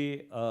could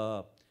be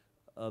a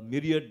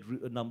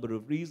myriad number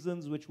of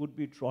reasons which would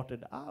be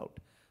trotted out.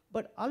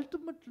 But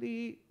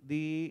ultimately,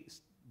 the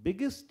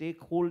biggest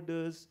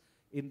stakeholders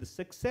in the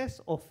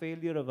success or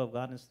failure of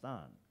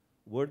Afghanistan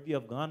were the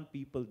Afghan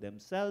people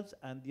themselves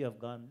and the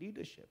Afghan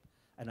leadership.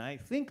 And I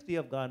think the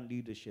Afghan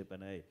leadership,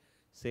 and I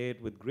say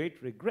it with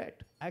great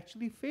regret,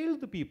 actually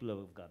failed the people of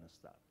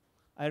Afghanistan.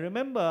 I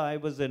remember I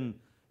was in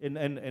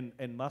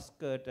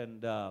Muscat,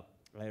 and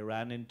I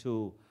ran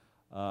into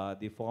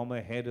the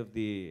former head of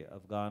the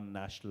Afghan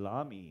National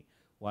Army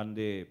one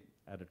day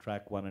at a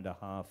track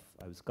 1.5.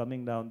 I was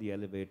coming down the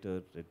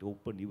elevator, it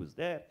opened, he was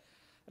there.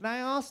 And I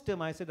asked him,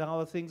 I said, how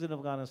are things in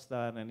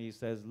Afghanistan? And he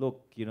says,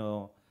 look, you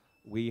know,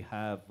 we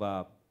have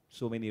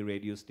so many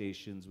radio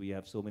stations, we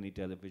have so many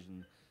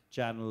television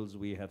channels,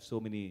 we have so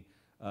many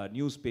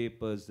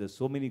newspapers, there's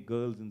so many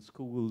girls in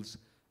schools.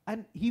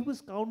 And he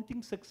was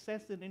counting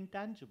success in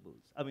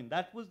intangibles. I mean,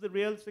 that was the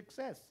real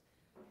success.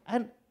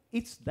 And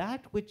it's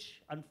that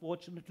which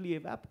unfortunately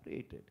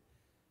evaporated.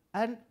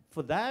 And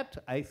for that,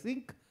 I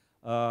think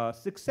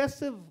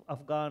successive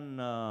Afghan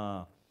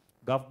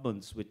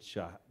governments which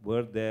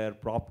were there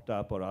propped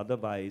up or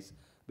otherwise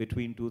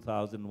between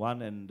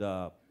 2001 and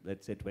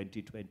let's say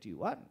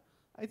 2021,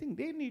 I think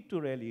they need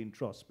to really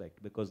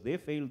introspect because they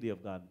failed the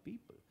Afghan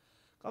people.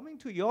 Coming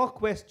to your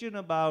question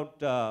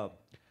about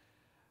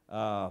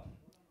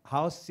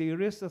how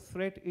serious a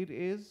threat it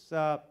is,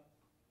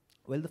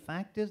 well, the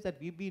fact is that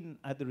we've been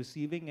at the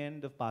receiving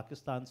end of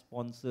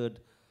Pakistan-sponsored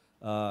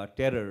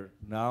terror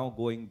now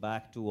going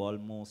back to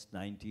almost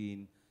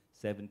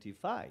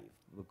 1975,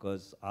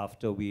 because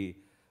after we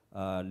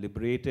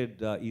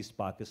liberated East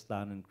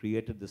Pakistan and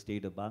created the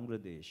state of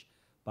Bangladesh,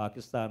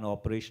 Pakistan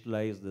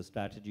operationalized the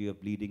strategy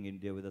of bleeding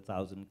India with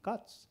 1,000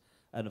 cuts,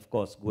 and of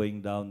course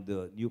going down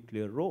the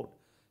nuclear road.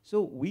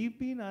 So we've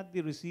been at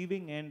the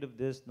receiving end of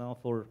this now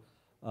for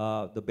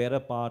the better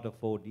part of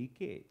 4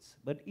 decades.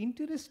 But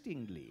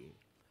interestingly,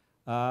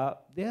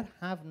 there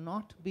have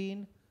not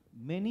been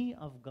many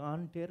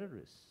Afghan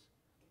terrorists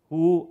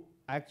who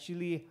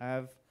actually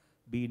have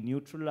been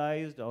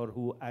neutralized or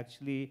who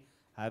actually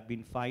have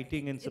been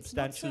fighting in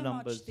substantial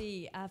numbers. It's not so much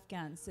the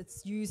Afghans,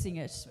 it's using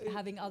it,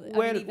 having other,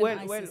 Well,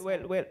 ISIS.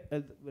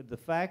 the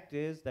fact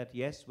is that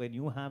yes, when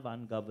you have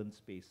ungoverned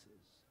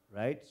spaces,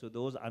 right? So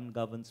those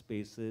ungoverned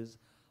spaces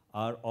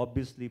are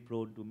obviously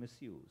prone to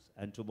misuse.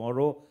 And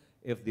tomorrow,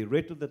 if the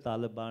writ of the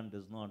Taliban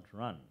does not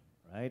run,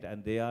 right,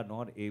 and they are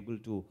not able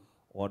to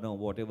honor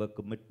whatever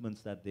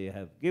commitments that they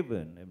have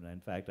given, and in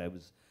fact, I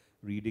was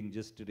reading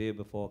just today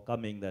before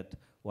coming that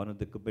one of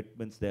the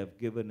commitments they have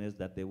given is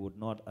that they would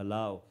not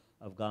allow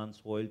Afghan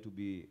soil to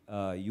be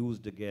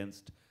used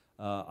against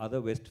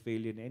other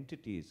Westphalian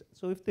entities.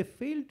 So if they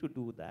fail to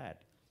do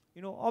that,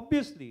 you know,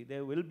 obviously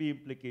there will be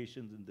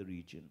implications in the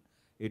region.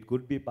 It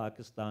could be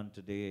Pakistan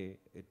today,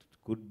 it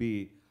could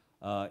be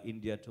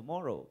India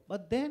tomorrow.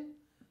 But then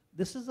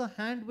this is a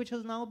hand which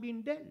has now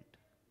been dealt.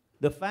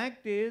 The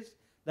fact is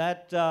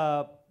that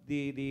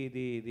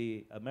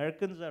the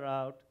Americans are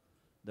out,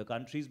 the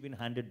country's been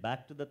handed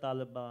back to the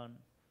Taliban,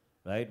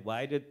 right?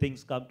 Why did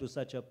things come to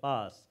such a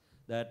pass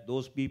that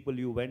those people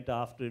you went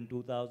after in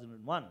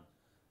 2001,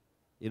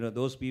 you know,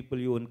 those people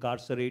you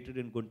incarcerated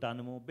in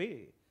Guantanamo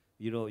Bay,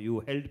 you know,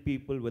 you held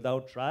people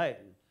without trial,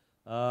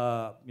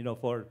 you know,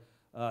 for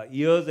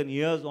years and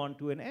years on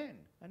to an end,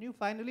 and you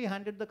finally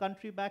handed the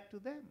country back to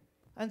them.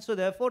 And so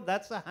therefore,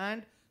 that's a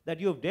hand that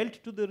you have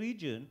dealt to the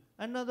region,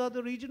 and now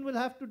the region will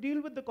have to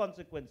deal with the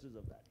consequences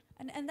of that.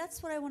 And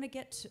that's what I want to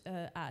get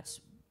at.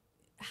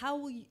 How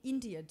will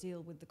India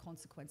deal with the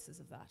consequences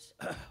of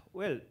that?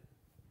 Well,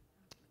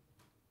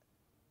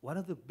 one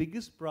of the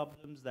biggest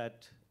problems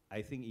that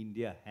I think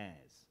India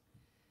has,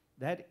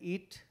 that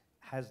it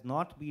has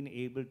not been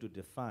able to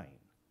define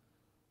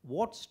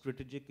what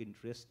strategic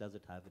interest does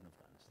it have in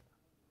Afghanistan.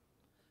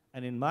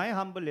 And in my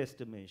humble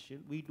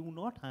estimation, we do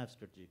not have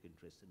strategic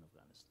interest in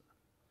Afghanistan.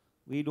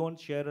 We don't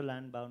share a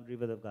land boundary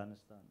with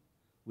Afghanistan.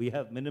 We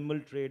have minimal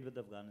trade with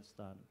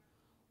Afghanistan.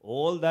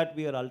 All that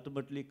we are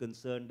ultimately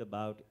concerned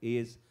about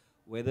is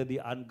whether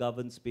the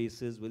ungoverned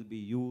spaces will be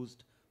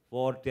used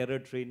for terror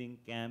training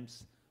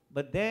camps.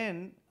 But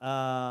then,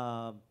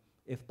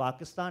 if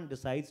Pakistan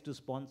decides to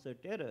sponsor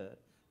terror,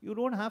 you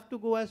don't have to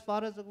go as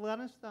far as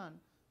Afghanistan.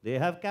 They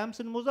have camps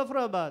in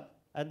Muzaffarabad,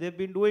 and they've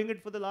been doing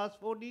it for the last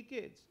 4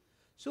 decades.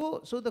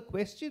 So the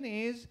question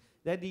is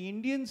that the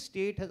Indian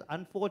state has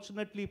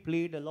unfortunately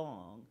played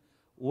along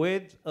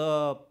with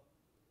a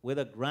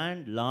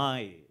grand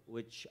lie,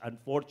 which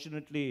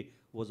unfortunately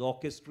was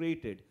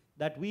orchestrated,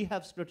 that we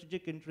have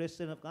strategic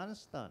interests in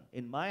Afghanistan.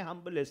 In my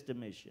humble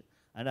estimation,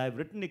 and I've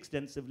written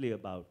extensively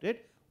about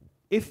it,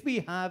 if we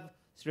have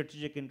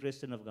strategic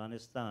interests in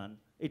Afghanistan,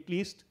 at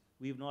least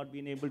we've not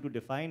been able to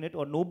define it,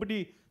 or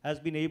nobody has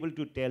been able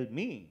to tell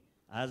me,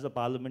 as a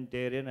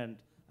parliamentarian and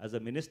as a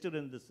minister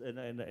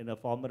in a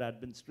former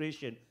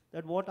administration,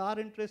 that what our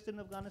interests in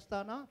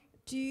Afghanistan are.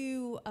 Do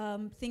you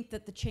think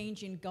that the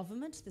change in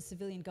government, the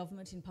civilian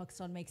government in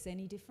Pakistan, makes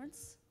any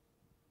difference?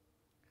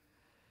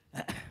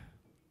 Well,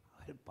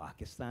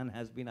 Pakistan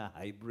has been a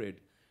hybrid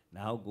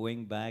now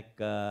going back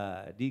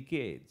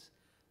decades.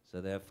 So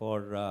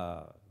therefore,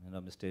 you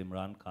know, Mr.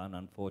 Imran Khan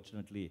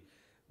unfortunately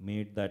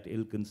made that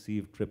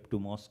ill-conceived trip to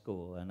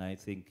Moscow, and I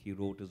think he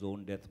wrote his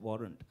own death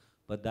warrant.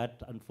 But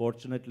that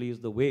unfortunately is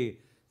the way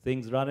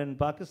things run in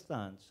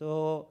Pakistan.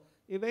 So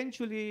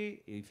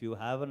eventually, if you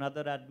have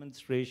another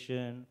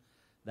administration,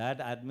 that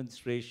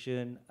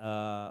administration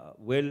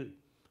will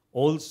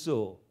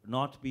also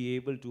not be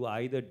able to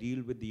either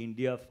deal with the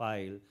India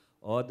file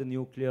or the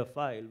nuclear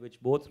file,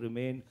 which both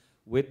remain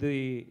with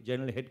the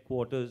general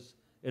headquarters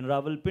in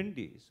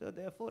Rawalpindi. So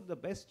therefore, the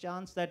best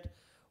chance that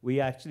we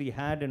actually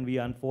had, and we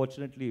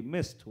unfortunately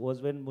missed,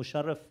 was when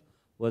Musharraf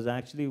was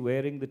actually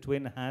wearing the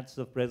twin hats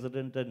of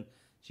President and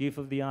Chief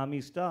of the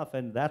Army Staff,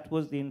 and that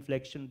was the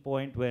inflection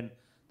point when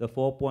the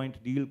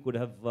 4-point deal could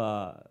have,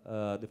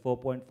 the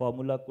 4-point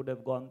formula could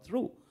have gone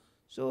through.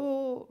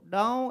 So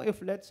now,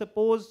 if let's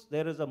suppose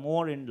there is a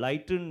more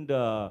enlightened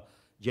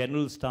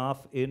general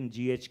staff in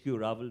GHQ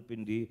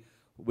Rawalpindi,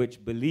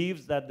 which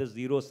believes that the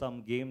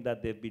zero-sum game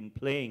that they've been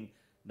playing,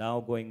 now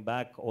going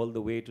back all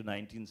the way to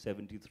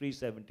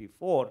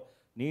 1973-74,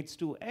 needs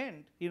to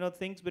end,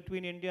 things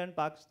between India and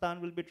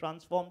Pakistan will be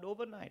transformed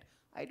overnight.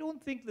 I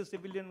don't think the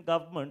civilian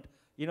government,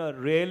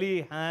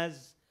 really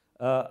has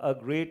a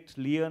great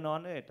lien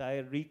on it. I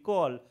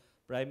recall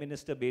Prime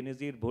Minister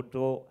Benazir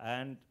Bhutto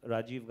and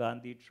Rajiv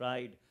Gandhi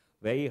tried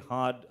very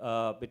hard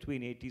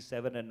between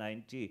 87 and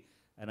 90.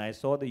 And I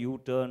saw the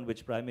U-turn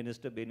which Prime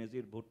Minister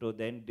Benazir Bhutto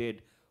then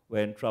did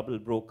when trouble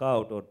broke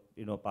out, or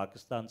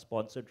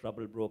Pakistan-sponsored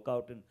trouble broke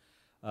out in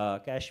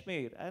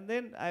Kashmir. And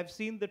then I've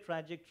seen the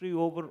trajectory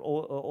over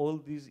all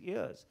these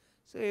years.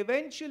 So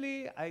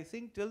eventually, I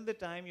think till the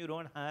time you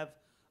don't have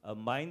a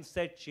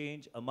mindset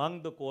change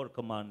among the core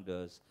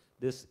commanders,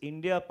 this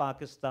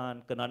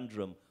India-Pakistan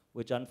conundrum,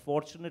 which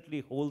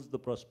unfortunately holds the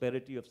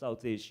prosperity of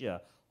South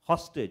Asia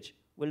hostage,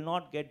 will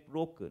not get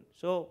broken.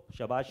 So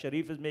Shahbaz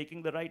Sharif is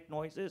making the right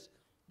noises,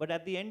 but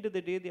at the end of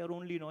the day, they are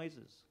only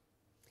noises.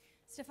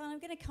 Stefan, I'm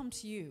going to come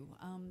to you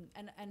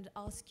and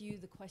ask you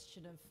the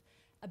question of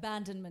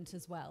abandonment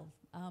as well.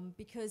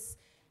 Because,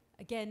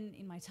 again,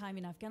 in my time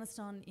in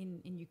Afghanistan,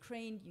 in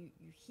Ukraine,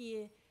 you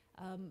hear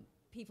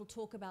people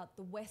talk about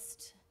the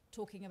West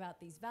talking about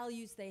these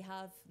values they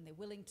have, and they're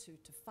willing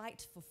to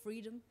fight for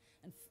freedom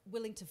and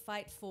willing to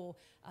fight for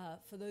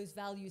those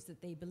values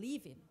that they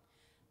believe in.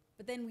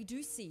 But then we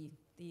do see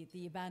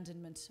the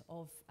abandonment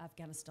of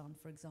Afghanistan,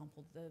 for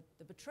example,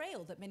 the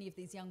betrayal that many of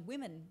these young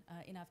women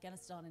in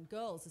Afghanistan and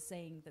girls are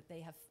saying that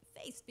they have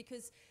faced,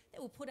 because they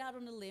were put out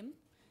on a limb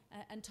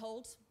and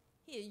told,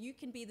 here, you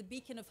can be the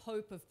beacon of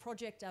hope of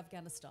Project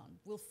Afghanistan.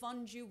 We'll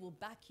fund you, we'll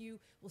back you,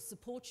 we'll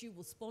support you,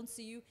 we'll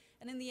sponsor you,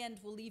 and in the end,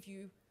 we'll leave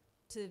you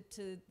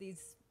to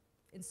these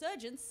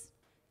insurgents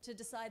to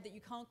decide that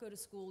you can't go to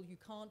school, you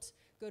can't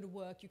go to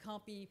work, you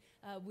can't be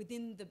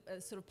within the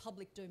sort of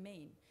public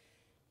domain.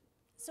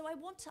 So I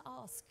want to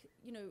ask,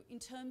 in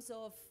terms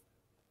of,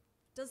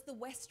 does the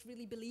West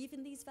really believe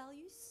in these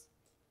values?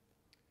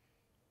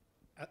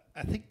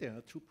 I think there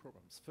are two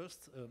problems.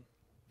 First,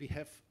 we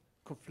have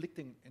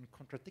conflicting and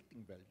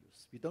contradicting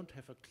values. We don't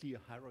have a clear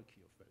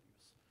hierarchy of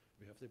values.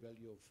 We have the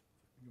value of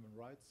human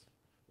rights,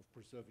 of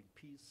preserving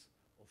peace,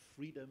 of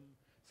freedom.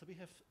 So we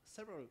have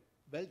several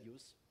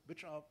values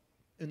which are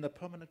in a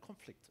permanent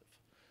conflict.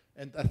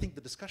 And I think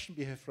the discussion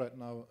we have right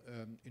now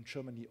in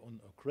Germany on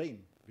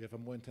Ukraine, we have a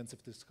more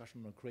intensive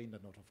discussion on Ukraine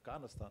than on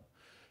Afghanistan,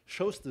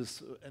 shows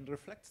this and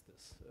reflects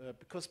this.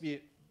 Because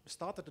we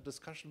started the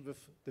discussion with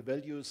the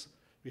values,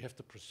 we have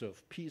to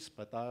preserve peace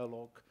by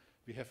dialogue,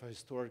 we have a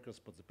historic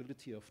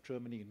responsibility of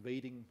Germany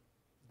invading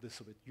the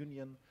Soviet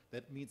Union.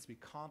 That means we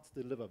can't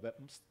deliver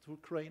weapons to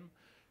Ukraine.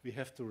 We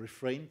have to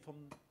refrain from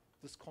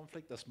this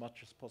conflict as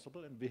much as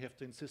possible, and we have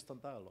to insist on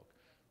dialogue.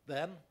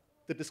 Then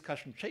the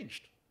discussion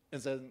changed.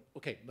 And then,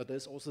 okay, but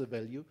there's also the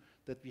value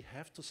that we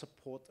have to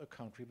support a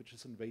country which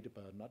is invaded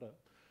by another,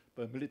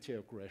 by military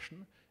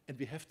aggression, and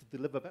we have to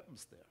deliver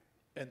weapons there.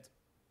 And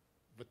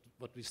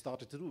what we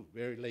started to do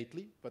very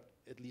lately, but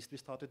at least we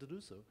started to do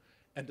so.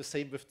 And the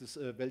same with this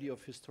value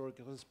of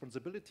historical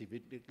responsibility.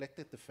 We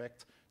neglected the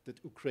fact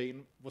that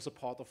Ukraine was a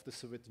part of the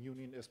Soviet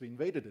Union as we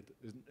invaded it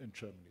in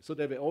Germany. So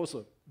they were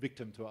also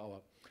victim to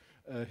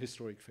our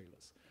historic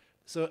failures.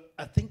 So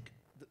I think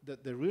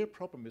the real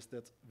problem is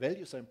that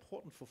values are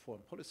important for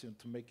foreign policy and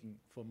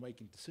for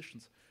making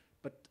decisions,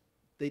 but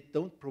they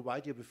don't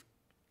provide you with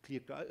clear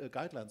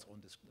guidelines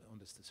on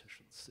these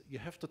decisions. You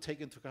have to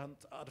take into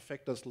account other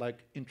factors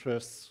like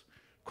interests,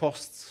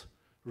 costs,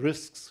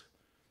 risks,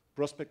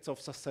 prospects of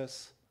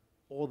success.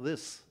 All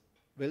this,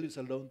 values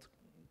alone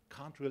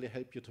can't really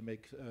help you to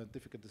make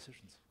difficult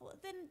decisions. Well,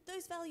 then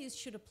those values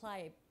should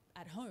apply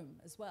at home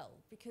as well,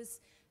 because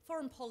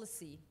foreign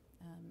policy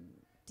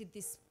did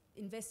this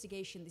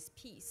investigation, this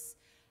piece,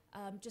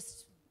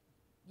 just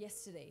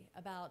yesterday,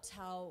 about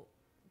how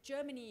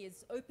Germany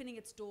is opening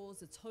its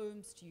doors, its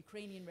homes to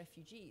Ukrainian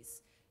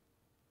refugees.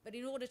 But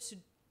in order to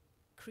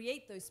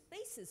create those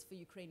spaces for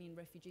Ukrainian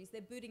refugees,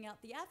 they're booting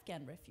out the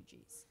Afghan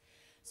refugees.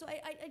 So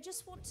I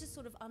just want to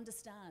sort of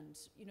understand,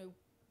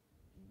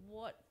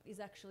 what is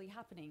actually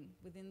happening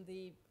within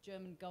the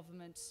German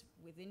government,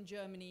 within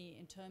Germany,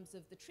 in terms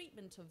of the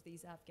treatment of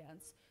these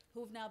Afghans who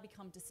have now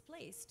become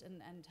displaced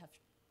and have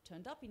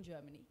turned up in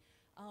Germany,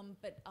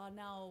 but are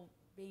now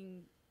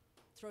being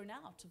thrown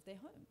out of their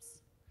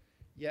homes.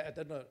 Yeah, I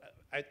don't know.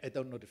 I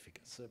don't know the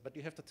figures, but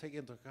you have to take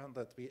into account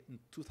that we in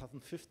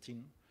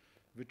 2015,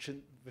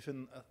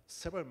 within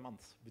several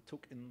months, we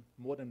took in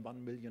more than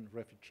 1 million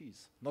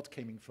refugees, not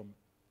coming from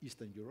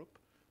Eastern Europe,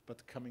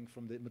 but coming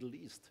from the Middle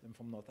East and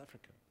from North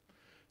Africa.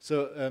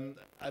 So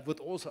I would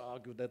also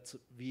argue that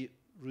we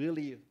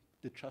really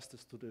did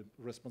justice to the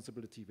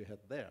responsibility we had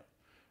there.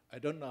 I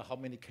don't know how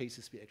many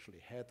cases we actually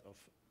had of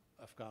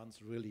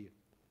Afghans really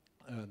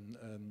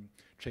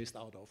chased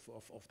out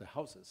of their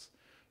houses.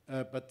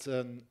 But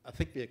I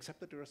think we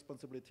accepted the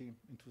responsibility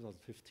in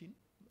 2015.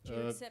 Do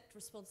you accept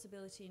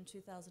responsibility in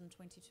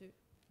 2022?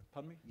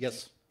 Pardon me?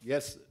 Yes,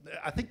 yes.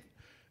 I think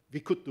we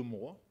could do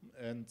more,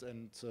 and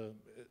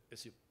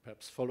as you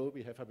perhaps follow,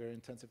 we have a very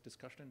intensive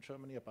discussion in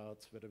Germany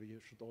about whether we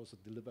should also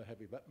deliver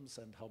heavy weapons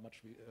and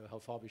how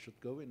far we should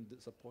go in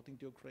supporting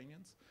the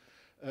Ukrainians.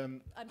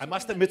 I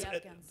must admit,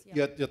 Afghans,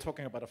 yeah. you're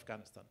talking about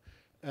Afghanistan.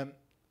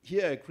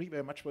 Here I agree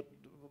very much what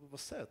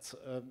was said.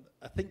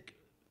 I think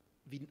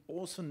we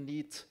also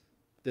need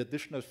the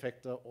additional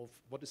factor of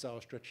what is our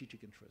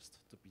strategic interest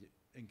to be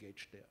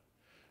engaged there.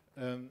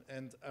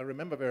 And I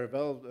remember very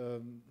well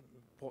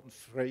important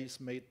phrase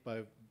made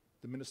by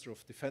the Minister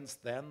of Defense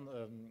then,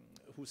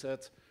 who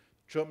said,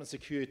 German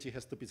security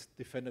has to be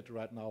defended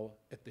right now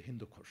at the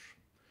Hindu Kush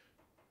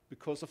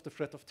because of the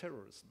threat of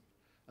terrorism.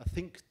 I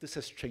think this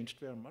has changed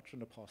very much in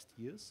the past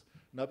years.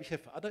 Now we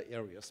have other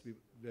areas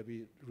where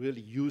we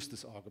really use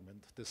this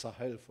argument, the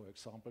Sahel, for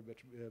example,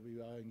 where we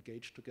are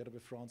engaged together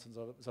with France and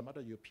some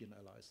other European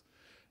allies.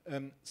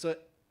 So,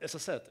 as I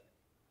said,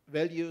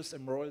 values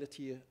and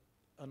morality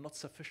are not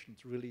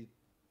sufficient really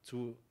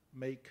to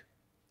make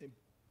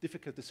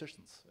difficult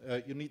decisions.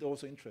 You need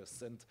also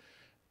interests. And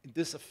in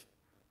this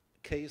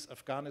case,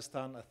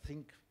 Afghanistan, I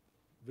think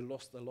we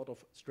lost a lot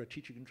of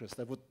strategic interest.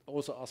 I would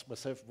also ask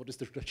myself, what is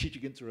the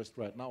strategic interest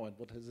right now and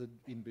what has it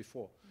been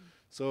before?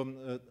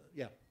 So,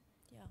 yeah.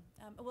 Yeah.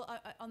 Well,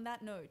 on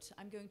that note,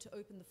 I'm going to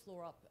open the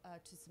floor up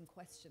to some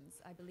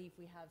questions. I believe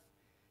we have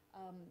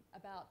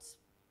about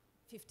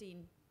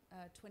 15,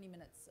 20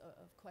 minutes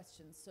of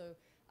questions. So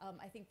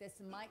I think there's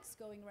some mics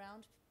going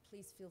around.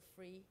 Please feel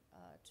free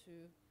to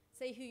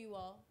say who you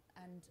are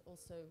and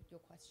also your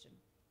question.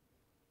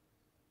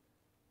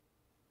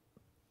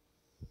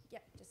 Yeah,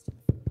 just in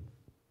the front.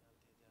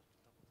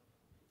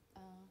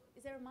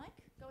 Is there a mic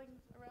going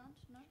around?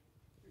 No?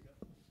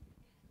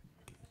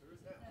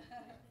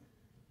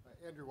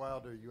 Andrew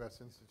Wilder, U.S.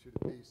 Institute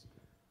of Peace.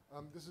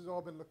 This has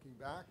all been looking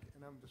back,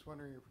 and I'm just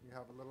wondering if we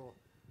have a little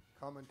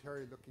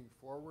commentary looking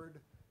forward.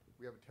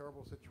 We have a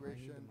terrible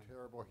situation,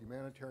 terrible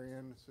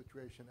humanitarian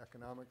situation,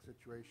 economic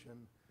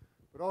situation,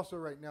 but also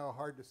right now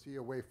hard to see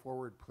a way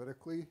forward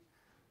politically.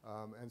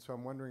 And so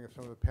I'm wondering if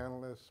some of the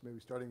panelists, maybe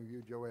starting with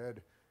you,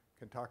 Joed,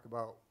 can talk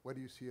about what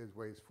do you see as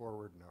ways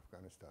forward in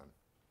Afghanistan?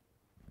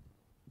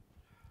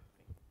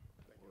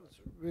 It's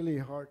really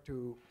hard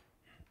to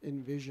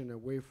envision a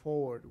way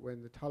forward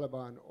when the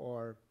Taliban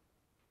are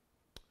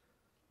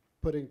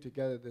putting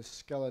together this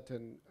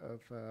skeleton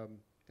of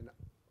an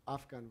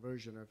Afghan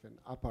version of an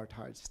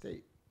apartheid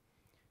state.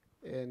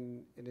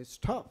 And it's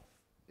tough.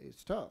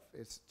 It's tough.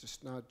 It's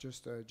just not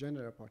just a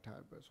gender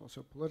apartheid, but it's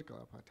also political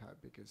apartheid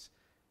because,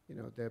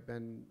 they've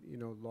been,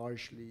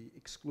 largely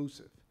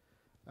exclusive.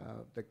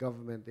 The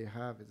government they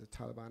have is the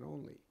Taliban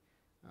only.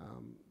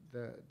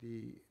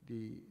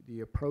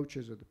 The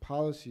approaches or the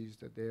policies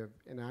that they have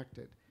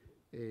enacted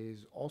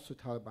is also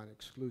Taliban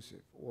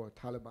exclusive or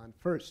Taliban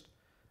first,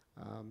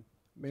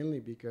 mainly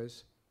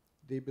because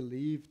they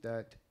believe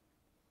that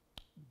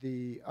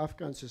the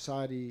Afghan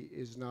society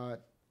is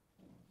not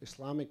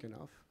Islamic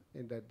enough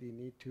and that they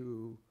need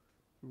to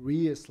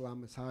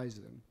re-Islamicize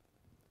them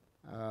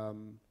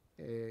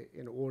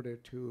in order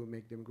to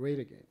make them great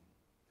again.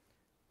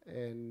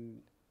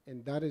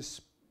 And that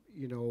is,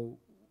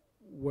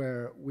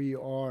 where we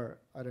are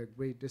at a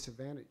great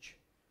disadvantage,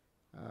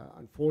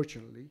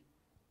 unfortunately,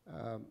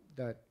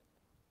 that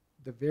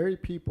the very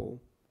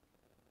people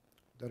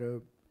that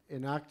are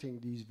enacting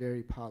these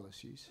very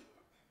policies,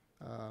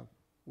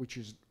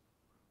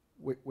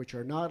 which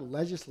are not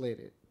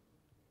legislated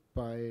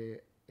by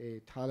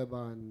a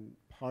Taliban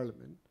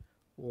parliament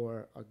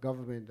or a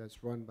government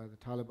that's run by the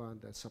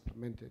Taliban that's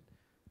supplemented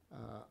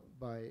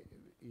by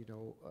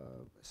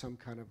some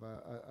kind of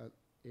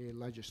a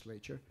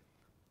legislature.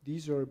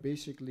 These are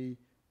basically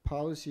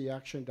policy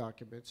action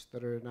documents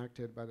that are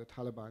enacted by the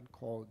Taliban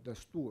called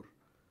Dastur,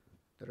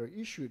 that are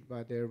issued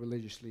by their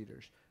religious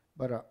leaders.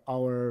 But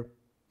our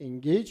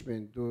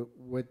engagement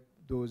with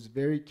those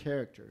very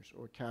characters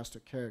or cast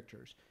of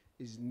characters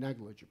is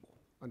negligible,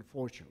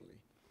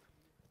 unfortunately.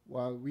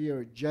 While we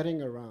are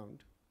jetting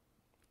around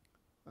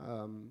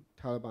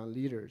Taliban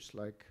leaders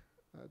like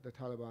the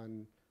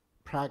Taliban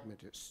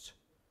pragmatists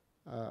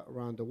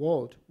around the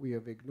world, we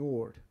have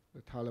ignored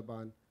the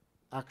Taliban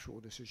actual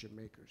decision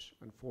makers,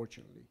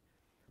 unfortunately.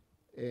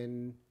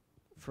 And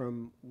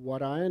from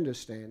what I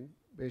understand,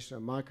 based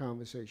on my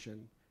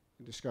conversation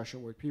and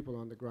discussion with people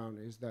on the ground,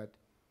 is that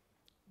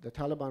the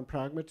Taliban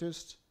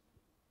pragmatists,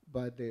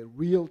 but the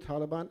real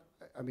Taliban,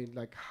 I mean,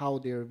 like how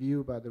they're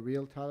viewed by the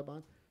real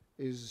Taliban,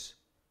 is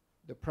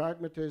the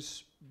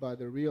pragmatists by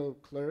the real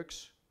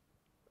clerics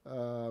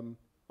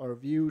are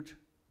viewed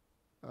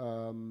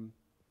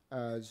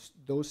as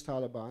those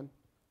Taliban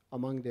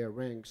among their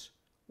ranks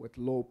with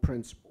low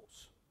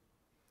principles.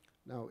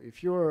 Now,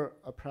 if you're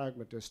a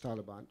pragmatist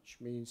Taliban, which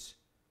means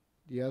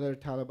the other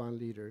Taliban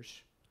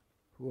leaders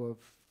who have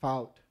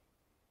fought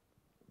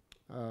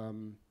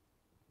to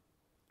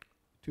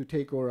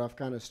take over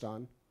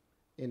Afghanistan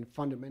and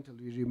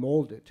fundamentally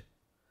remold it,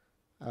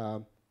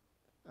 and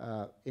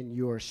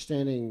you're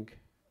standing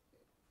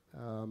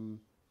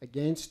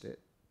against it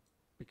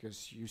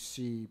because you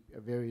see a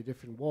very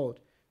different world,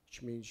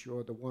 which means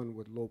you're the one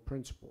with low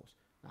principles.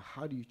 Now,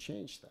 how do you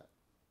change that?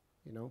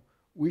 You know,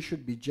 we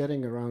should be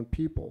jetting around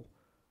people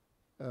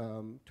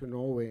to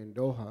Norway and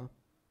Doha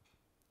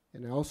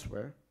and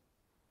elsewhere,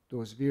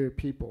 those very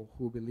people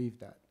who believe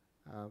that,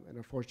 and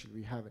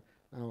unfortunately we haven't.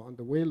 Now, on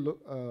the way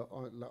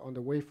on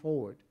the way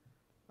forward,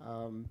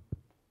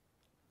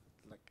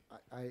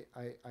 I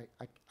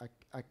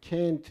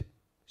can't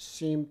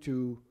seem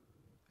to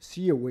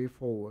see a way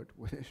forward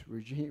with this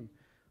regime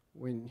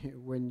when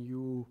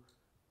you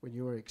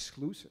are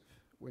exclusive,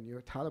 when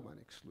you're Taliban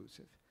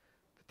exclusive.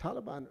 The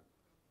Taliban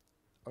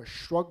are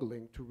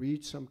struggling to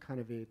reach some kind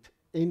of a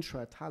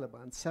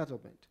intra-Taliban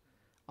settlement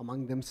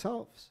among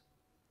themselves.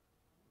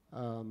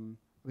 I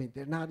mean,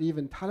 they're not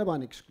even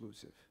Taliban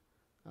exclusive.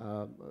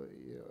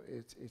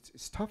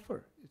 It's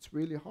tougher. It's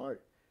really hard.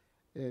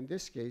 In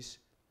this case,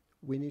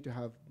 we need to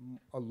have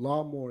a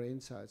lot more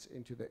insights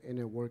into the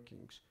inner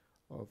workings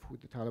of who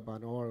the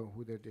Taliban are,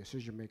 who their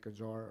decision makers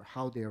are,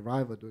 how they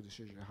arrive at the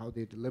decision, how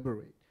they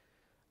deliberate.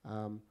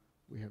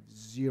 We have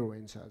zero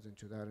insights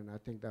into that, and I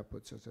think that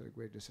puts us at a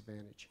great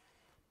disadvantage.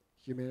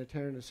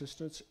 Humanitarian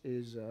assistance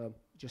is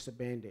just a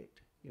Band-Aid.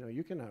 You know,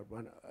 you cannot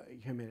run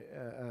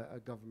a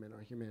government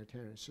on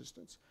humanitarian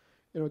assistance.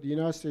 You know, the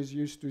United States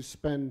used to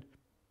spend,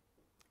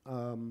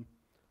 what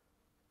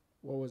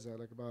was that,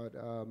 like about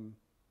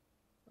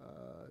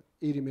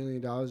 $80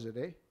 million a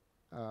day.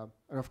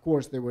 And of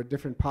course, there were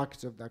different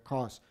pockets of that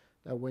cost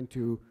that went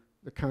to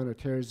the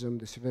counterterrorism,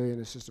 the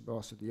civilian assistance, but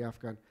also the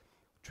Afghan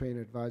train,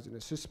 advise, and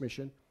assist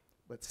mission.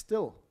 But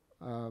still,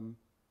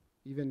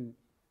 even,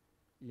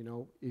 you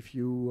know, if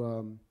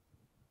you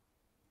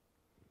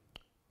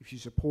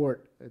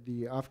support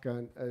the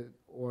Afghan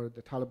or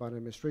the Taliban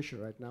administration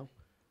right now,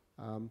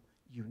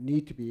 you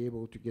need to be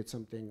able to get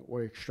something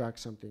or extract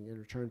something in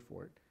return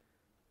for it.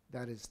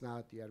 That is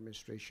not the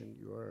administration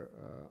you're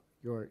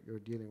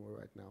dealing with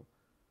right now.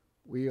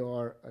 We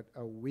are at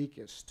our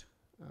weakest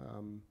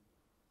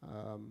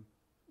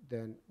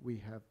than we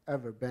have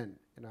ever been,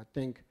 and I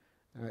think,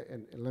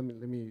 and let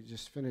me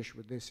just finish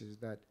with this: is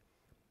that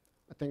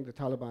I think the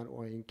Taliban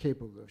are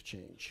incapable of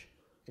change,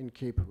 and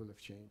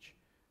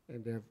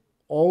they've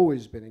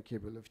always been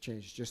incapable of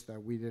change, just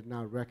that we did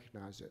not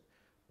recognize it.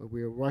 But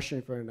we were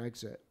rushing for an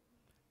exit,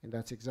 and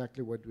that's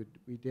exactly what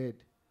we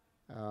did.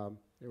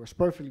 It was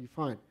perfectly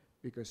fine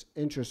because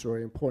interests were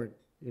important,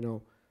 you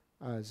know,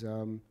 as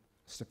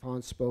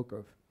Stefan spoke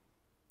of,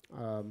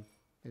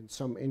 and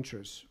some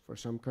interests for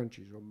some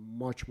countries were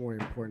much more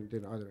important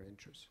than other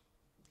interests.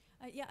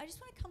 Yeah, I just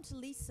want to come to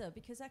Lisa,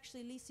 because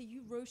actually, Lisa,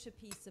 you wrote a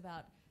piece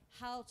about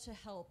how to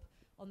help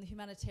on the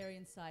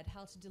humanitarian side,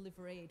 how to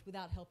deliver aid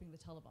without helping the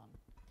Taliban.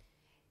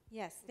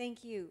 Yes,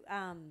 thank you.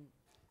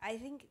 I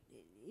think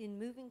in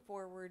moving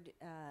forward,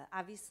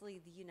 obviously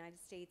the United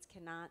States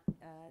cannot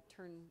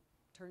turn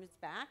its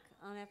back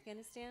on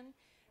Afghanistan.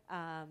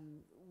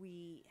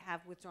 We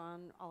have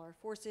withdrawn all our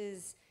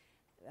forces.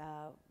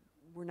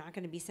 We're not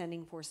going to be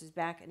sending forces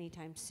back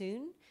anytime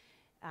soon,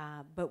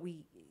 but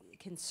we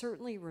can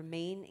certainly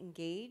remain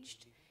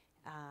engaged.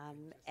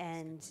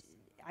 And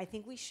I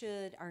think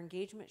our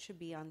engagement should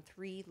be on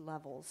 3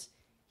 levels.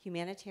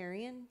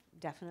 Humanitarian,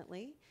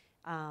 definitely.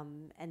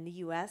 And the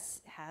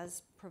U.S.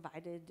 has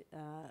provided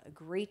a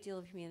great deal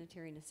of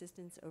humanitarian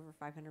assistance, over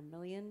 $500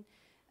 million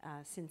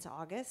since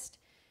August.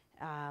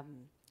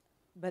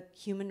 But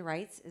human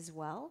rights as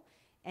well.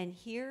 And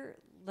here,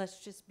 let's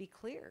just be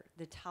clear,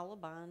 the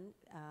Taliban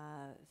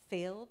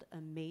failed a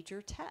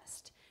major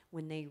test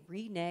when they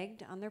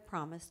reneged on their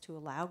promise to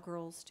allow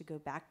girls to go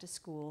back to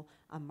school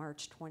on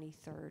March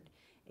 23rd.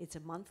 It's a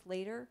month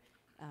later.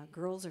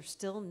 Girls are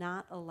still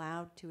not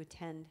allowed to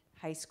attend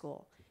high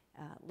school.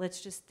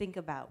 Let's just think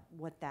about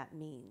what that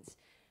means.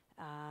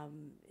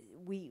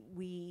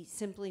 We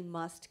simply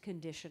must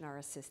condition our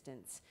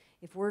assistance.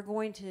 If we're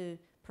going to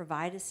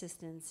provide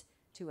assistance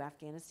to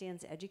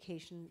Afghanistan's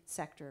education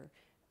sector,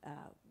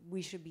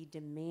 we should be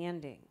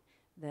demanding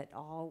that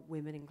all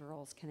women and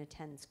girls can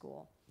attend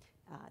school,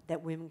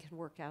 that women can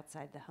work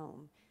outside the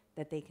home,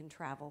 that they can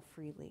travel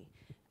freely.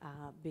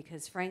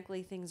 Because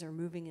frankly, things are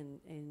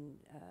moving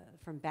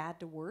from bad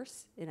to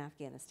worse in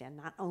Afghanistan,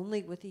 not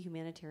only with the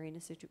humanitarian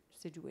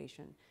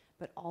situation,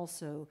 but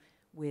also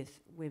with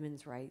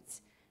women's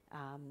rights.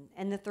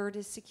 And the third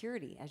is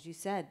security. As you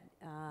said,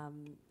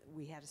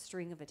 we had a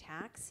string of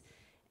attacks,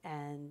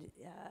 And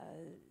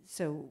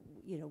so,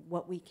 you know,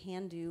 what we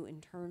can do in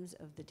terms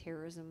of the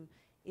terrorism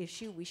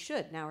issue, we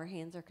should. Now our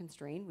hands are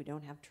constrained. We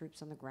don't have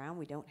troops on the ground.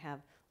 We don't have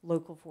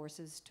local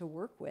forces to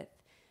work with.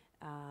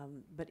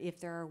 But if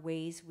there are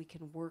ways we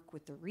can work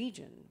with the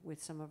region,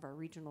 with some of our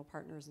regional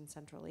partners in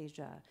Central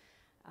Asia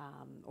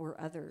or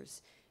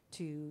others,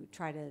 to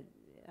try to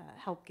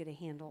help get a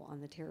handle on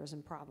the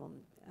terrorism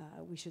problem,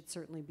 we should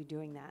certainly be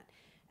doing that.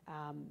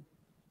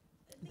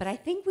 But I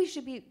think we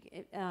should be,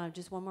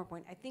 just one more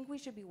point, I think we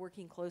should be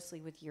working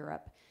closely with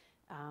Europe.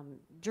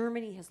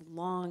 Germany has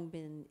long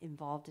been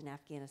involved in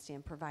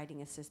Afghanistan,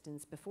 providing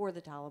assistance. Before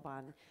the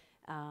Taliban,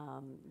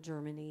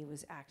 Germany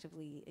was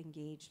actively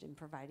engaged in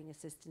providing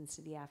assistance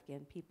to the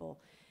Afghan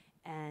people.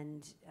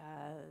 And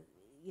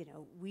you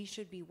know, we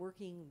should be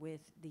working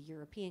with the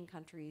European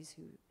countries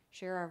who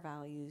share our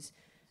values,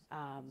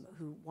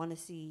 who want to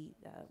see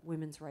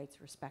women's rights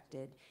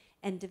respected,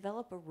 and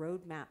develop a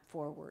roadmap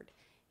forward.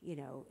 You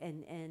know,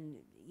 and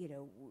you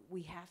know,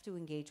 we have to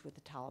engage with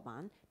the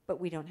Taliban, but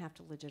we don't have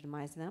to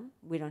legitimize them.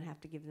 We don't have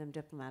to give them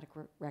diplomatic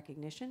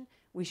recognition.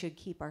 We should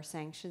keep our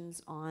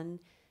sanctions on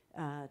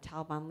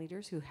Taliban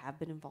leaders who have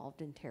been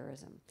involved in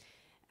terrorism.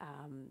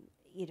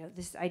 You know,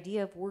 this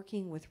idea of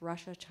working with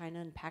Russia, China,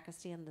 and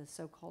Pakistan, the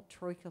so-called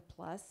Troika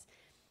Plus,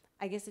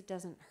 I guess it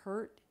doesn't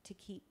hurt to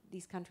keep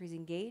these countries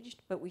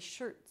engaged, but we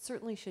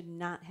certainly should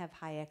not have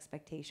high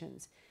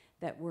expectations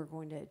that we're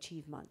going to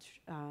achieve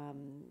much.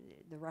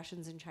 The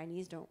Russians and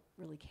Chinese don't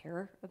really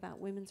care about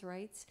women's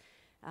rights.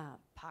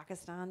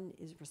 Pakistan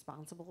is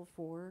responsible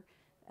for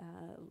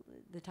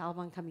the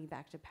Taliban coming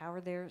back to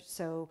power there.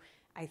 So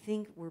I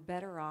think we're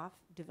better off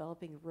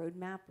developing a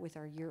roadmap with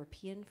our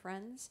European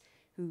friends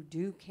who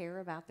do care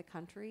about the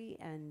country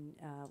and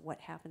what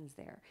happens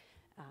there.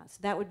 So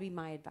that would be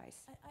my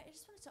advice. I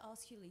just wanted to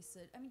ask you, Lisa,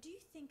 I mean, do you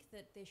think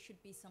that there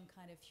should be some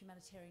kind of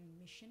humanitarian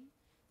mission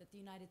that the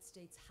United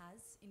States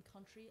has in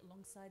country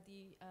alongside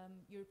the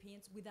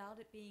Europeans, without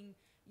it being,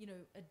 you know,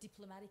 a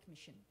diplomatic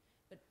mission,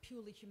 but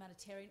purely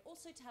humanitarian,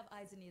 also to have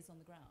eyes and ears on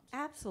the ground?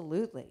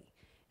 Absolutely.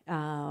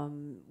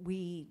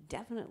 We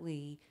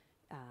definitely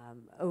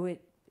owe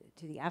it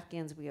to the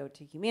Afghans, we owe it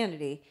to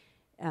humanity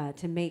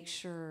to make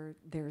sure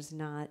there's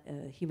not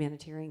a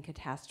humanitarian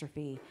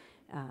catastrophe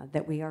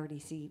that we already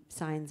see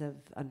signs of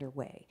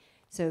underway.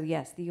 So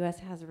yes, the US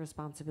has a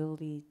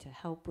responsibility to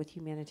help with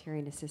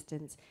humanitarian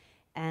assistance,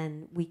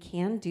 and we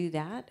can do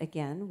that,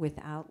 again,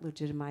 without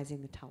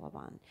legitimizing the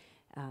Taliban.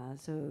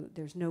 So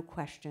there's no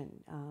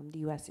question. The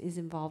US is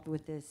involved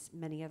with this.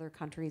 Many other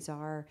countries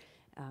are.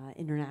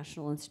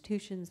 International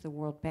institutions, the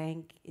World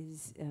Bank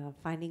is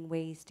finding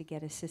ways to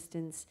get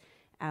assistance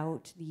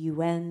out. The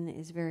UN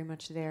is very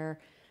much there.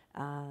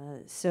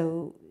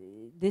 So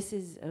this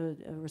is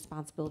a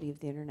responsibility of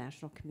the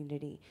international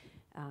community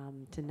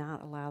to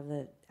not allow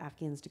the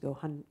Afghans to go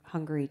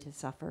hungry, to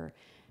suffer.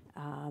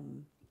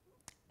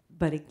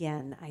 But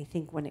again, I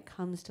think when it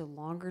comes to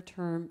longer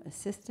term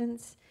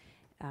assistance,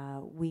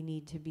 we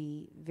need to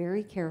be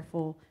very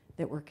careful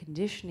that we're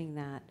conditioning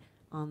that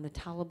on the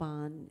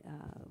Taliban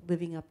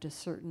living up to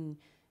certain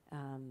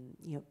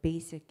you know,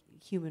 basic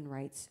human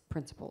rights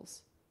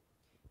principles.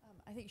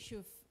 I think,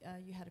 Shuv,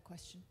 you had a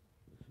question.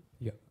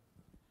 Yeah.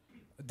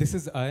 This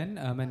is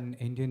Ayan. I'm an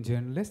Indian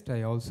journalist.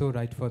 I also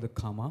write for the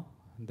Kama,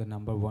 the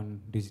 #1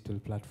 digital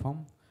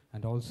platform.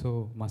 And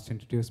also must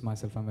introduce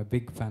myself. I'm a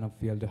big fan of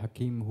Fielder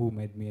Hakim, who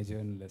made me a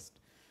journalist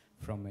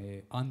from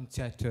a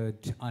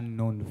uncharted,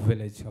 unknown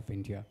village of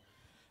India,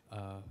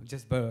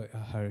 just by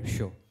her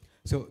show.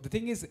 So the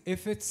thing is,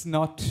 if it's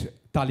not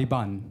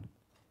Taliban,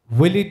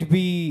 will it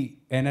be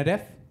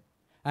NRF?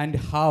 And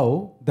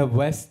how the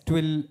West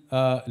will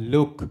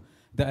look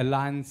the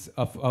alliance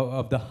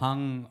of the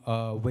Hung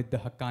with the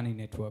Haqqani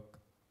network?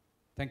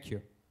 Thank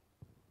you.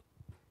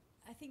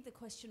 I think the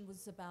question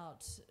was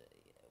about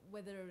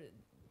whether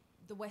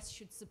the West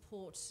should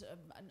support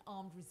an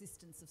armed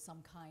resistance of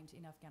some kind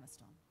in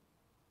Afghanistan.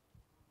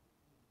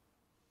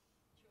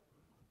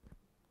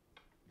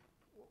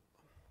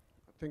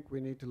 I think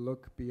we need to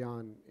look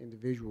beyond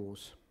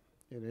individuals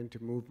and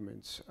into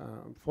movements.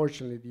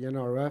 Unfortunately, the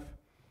NRF,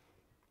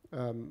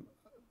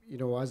 you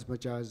know, as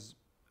much as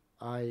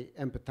I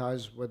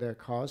empathize with their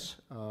cause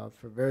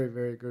for very,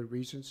 very good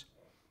reasons,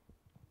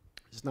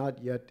 it's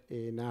not yet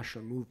a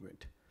national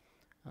movement.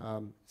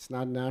 It's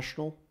not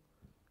national.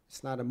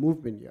 It's not a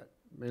movement yet,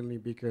 mainly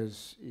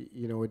because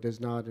you know, it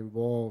does not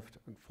involve,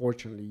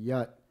 unfortunately,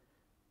 yet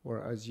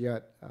or as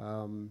yet,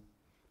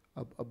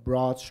 a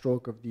broad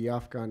stroke of the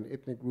Afghan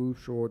ethnic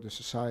groups or the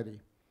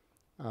society.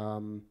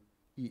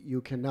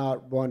 You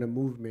cannot run a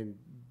movement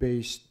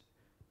based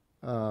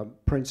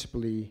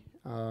principally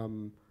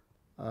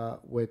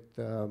with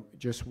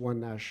just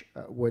one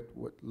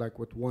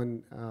with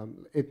one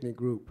ethnic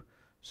group.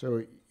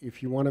 So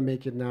if you want to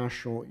make it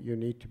national, you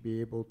need to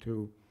be able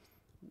to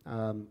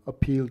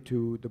appeal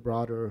to the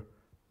broader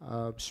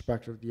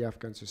spectrum of the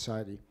Afghan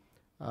society.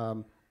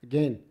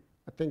 Again,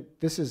 I think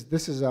this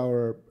is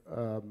our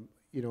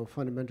you know,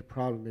 fundamental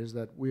problem, is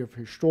that we have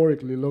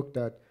historically looked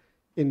at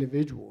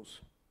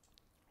individuals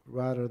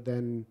rather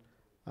than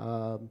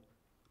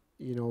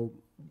you know,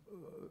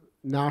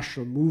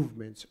 national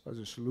movements as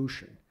a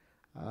solution.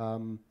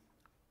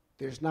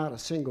 There's not a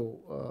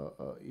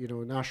single, you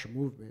know, national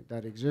movement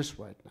that exists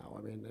right now.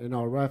 I mean, and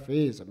our RF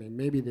is. I mean,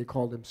 maybe they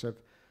call themselves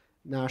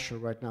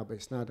national right now, but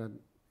it's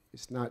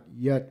not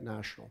yet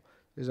national.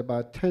 There's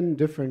about 10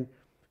 different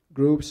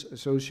groups,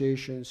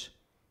 associations,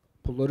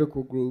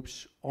 political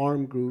groups,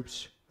 armed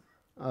groups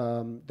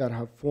that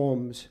have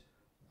forms,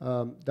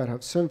 that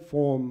have sent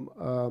form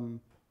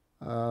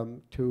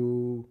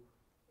to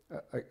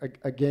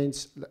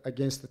against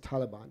the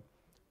Taliban.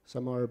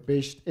 Some are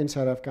based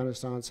inside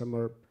Afghanistan, some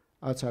are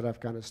outside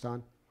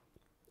Afghanistan.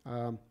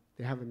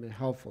 They haven't been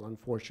helpful,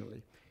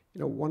 unfortunately. You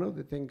know, one of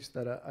the things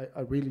that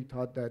I really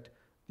thought that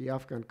the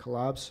Afghan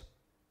collapse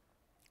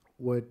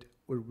would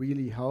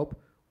really help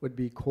would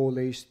be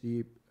coalesce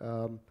the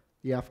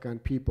Afghan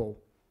people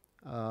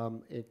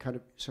and kind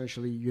of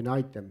essentially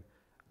unite them.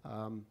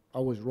 I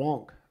was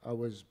wrong. I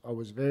was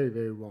very,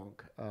 very wrong.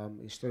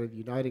 Instead of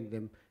uniting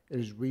them, it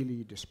has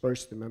really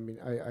dispersed them. I mean,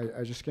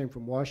 I just came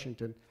from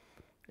Washington,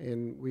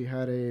 and we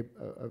had a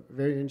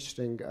very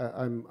interesting,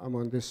 I'm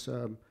on this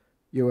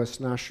U.S.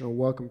 National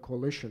Welcome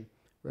Coalition.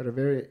 We had a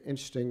very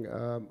interesting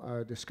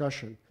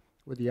discussion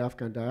with the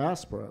Afghan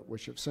diaspora,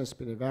 which have since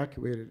been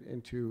evacuated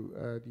into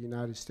the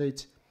United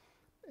States,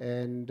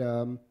 and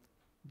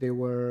they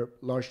were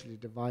largely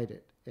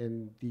divided.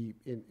 And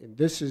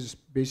this is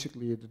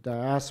basically the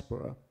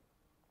diaspora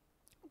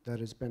that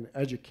has been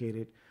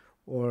educated,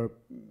 or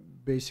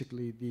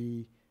basically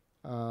the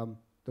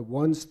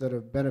ones that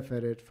have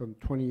benefited from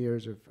 20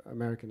 years of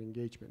American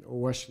engagement or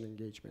Western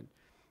engagement,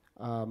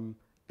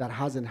 that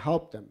hasn't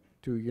helped them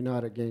to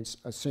unite against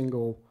a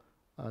single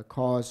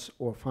cause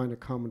or find a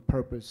common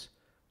purpose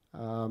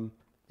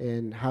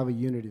and have a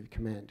unity of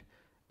command.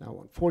 Now,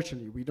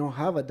 unfortunately, we don't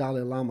have a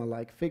Dalai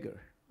Lama-like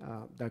figure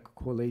that could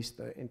coalesce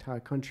the entire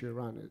country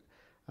around it,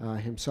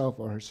 himself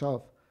or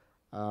herself.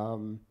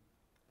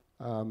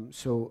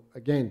 So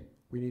again,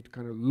 we need to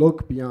kind of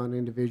look beyond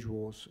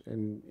individuals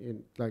and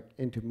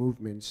into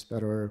movements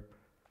that are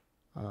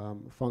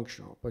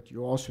functional. But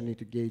you also need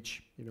to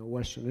gauge, you know,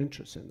 Western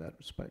interests in that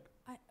respect.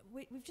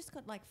 We've just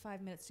got like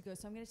 5 minutes to go,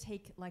 so I'm going to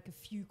take like a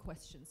few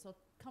questions. So I'll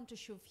come to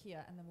Shuv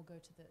here, and then we'll go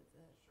to the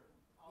Sure.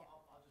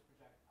 I'll just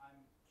project.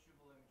 I'm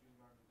Shuvalim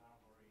Junior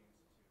McDonald Laurie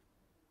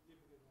Institute.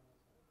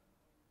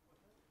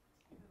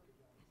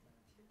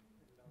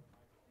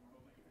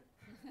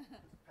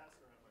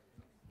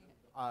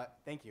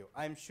 Thank you.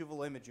 I'm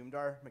Shuvalim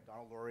Majumdar,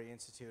 McDonald Laurie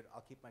Institute.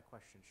 I'll keep my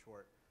question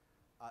short.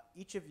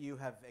 Each of you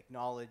have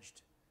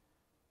acknowledged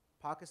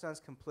Pakistan's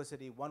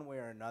complicity one way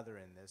or another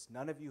in this.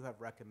 None of you have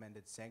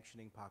recommended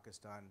sanctioning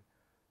Pakistan,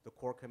 the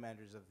core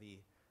commanders of the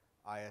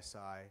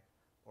ISI,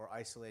 or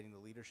isolating the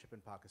leadership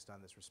in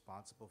Pakistan that's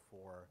responsible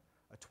for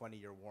a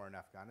 20-year war in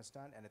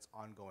Afghanistan and its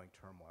ongoing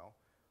turmoil.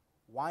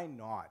 Why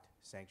not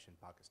sanction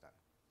Pakistan?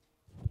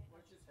 Why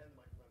don't you just hand the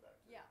microphone back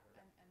to yeah, and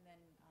then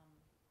we'll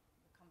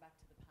come back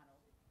to the panel.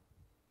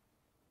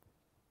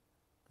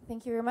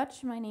 Thank you very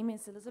much. My name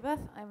is Elizabeth.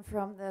 I'm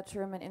from the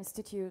German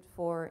Institute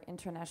for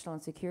International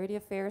and Security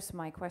Affairs.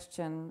 My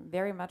question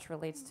very much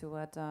relates to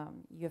what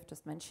you have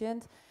just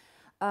mentioned.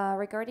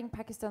 Regarding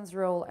Pakistan's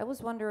role, I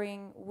was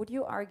wondering, would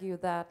you argue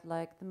that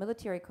like the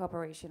military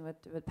cooperation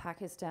with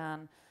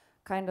Pakistan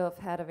kind of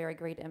had a very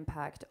great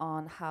impact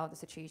on how the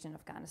situation in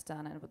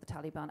Afghanistan and with the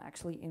Taliban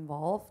actually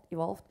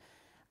evolved?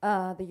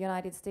 The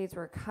United States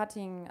were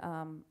cutting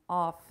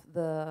off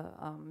the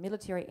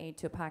military aid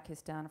to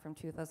Pakistan from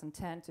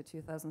 2010 to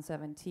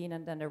 2017,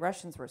 and then the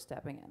Russians were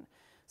stepping in.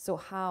 So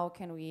how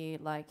can we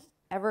like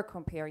ever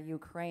compare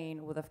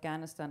Ukraine with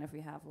Afghanistan if we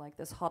have like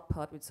this hot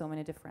pot with so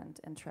many different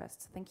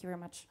interests? Thank you very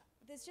much.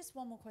 There's just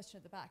one more question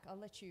at the back. I'll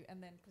let you,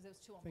 and then because there was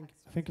two on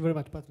Pakistan. Thank you very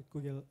much, Patrick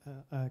Kugel.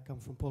 I come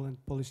from Poland,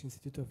 Polish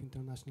Institute of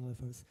International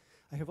Affairs.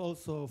 I have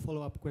also a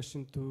follow-up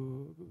question to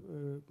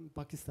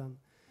Pakistan.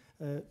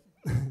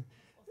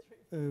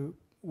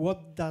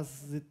 What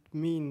does it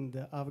mean,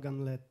 the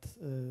Afghan-led,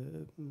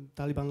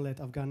 Taliban-led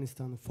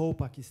Afghanistan for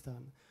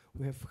Pakistan?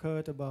 We have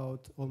heard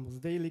about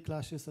almost daily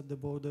clashes at the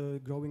border,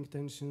 growing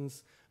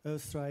tensions,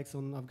 airstrikes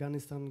on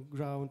Afghanistan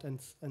ground,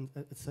 and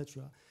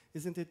etc.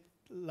 Isn't it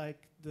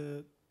like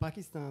the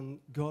Pakistan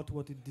got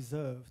what it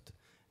deserved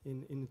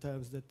in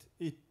terms that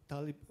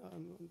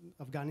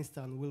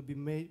Afghanistan will be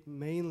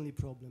mainly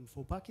problem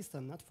for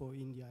Pakistan, not for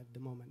India at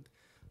the moment?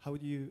 How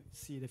do you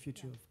see the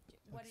future of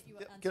Why don't you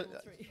answer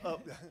all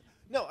three?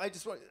 No, I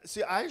just want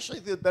see. I actually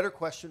the better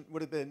question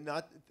would have been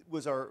not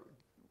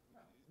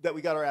that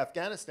we got our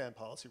Afghanistan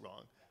policy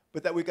wrong,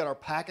 but that we got our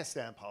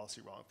Pakistan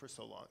policy wrong for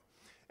so long.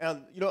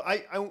 And you know,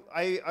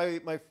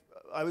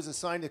 I was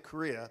assigned to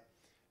Korea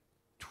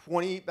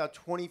about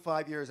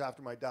 25 years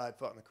after my dad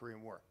fought in the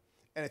Korean War.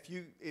 And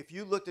if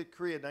you looked at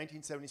Korea in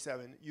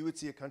 1977, you would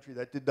see a country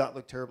that did not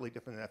look terribly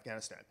different than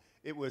Afghanistan.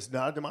 It was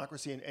not a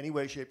democracy in any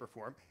way, shape, or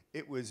form.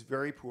 It was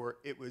very poor.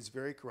 It was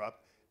very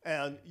corrupt.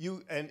 And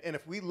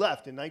if we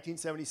left in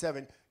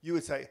 1977, you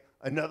would say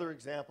another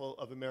example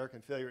of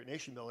American failure at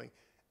nation building.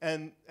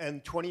 And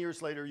 20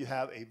 years later, you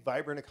have a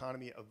vibrant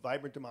economy, a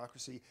vibrant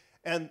democracy.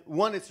 And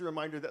one, it's a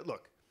reminder that,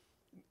 look,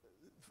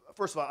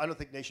 first of all, I don't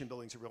think nation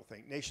building is a real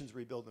thing. Nations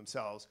rebuild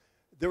themselves.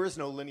 There is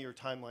no linear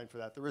timeline for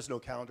that. There is no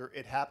calendar.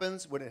 It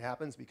happens when it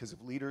happens because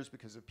of leaders,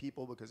 because of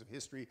people, because of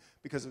history,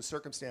 because of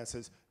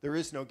circumstances. There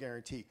is no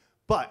guarantee.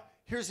 But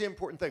here's the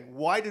important thing.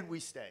 Why did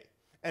we stay?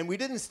 And we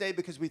didn't stay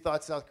because we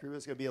thought South Korea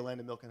was going to be a land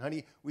of milk and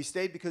honey. We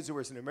stayed because there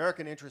was an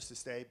American interest to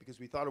stay, because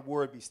we thought a war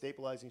would be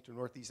stabilizing to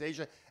Northeast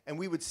Asia. And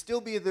we would still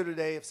be there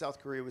today if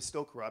South Korea was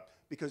still corrupt,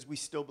 because we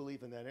still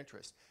believe in that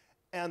interest.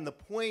 And the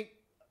point,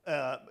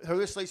 how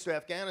this relates to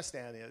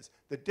Afghanistan, is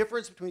the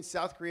difference between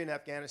South Korea and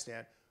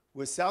Afghanistan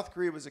was South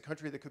Korea was a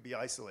country that could be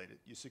isolated.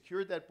 You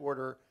secured that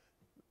border,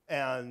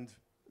 and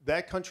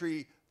that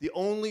country, the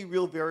only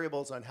real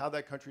variables on how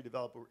that country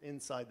developed were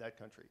inside that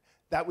country.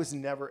 That was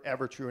never,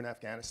 ever true in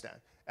Afghanistan.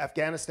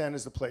 Afghanistan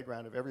is the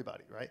playground of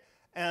everybody, right?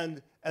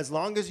 And as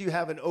long as you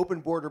have an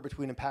open border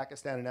between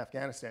Pakistan and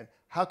Afghanistan,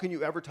 how can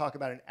you ever talk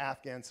about an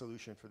Afghan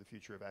solution for the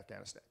future of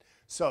Afghanistan?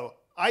 So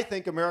I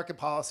think American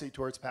policy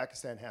towards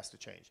Pakistan has to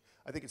change.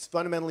 I think it's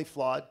fundamentally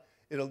flawed.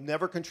 It'll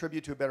never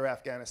contribute to a better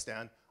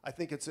Afghanistan. I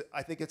think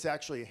it's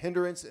actually a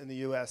hindrance in the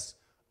U.S.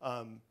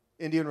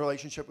 Indian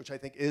relationship, which I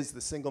think is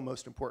the single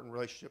most important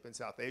relationship in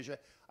South Asia.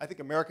 I think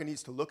America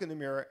needs to look in the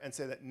mirror and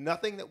say that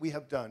nothing that we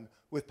have done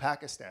with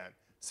Pakistan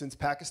since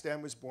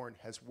Pakistan was born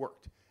has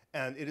worked.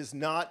 And it is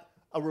not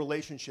a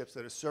relationship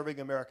that is serving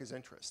America's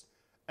interest.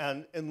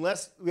 And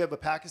unless we have a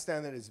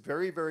Pakistan that is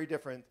very, very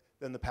different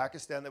than the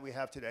Pakistan that we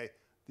have today,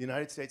 the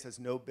United States has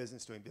no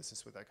business doing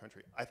business with that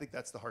country. I think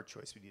that's the hard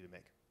choice we need to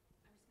make.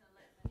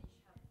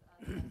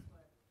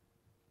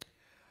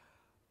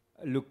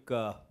 Look,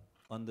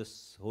 on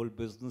this whole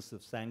business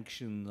of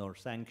sanctions or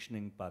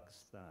sanctioning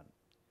Pakistan,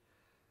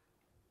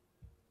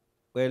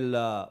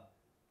 well,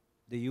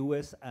 the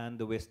US and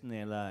the Western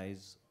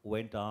allies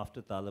went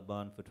after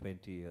Taliban for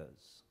 20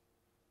 years,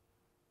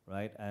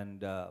 right?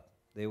 And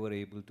they were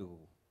able to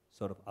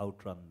sort of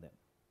outrun them.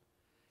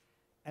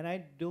 And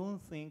I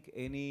don't think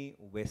any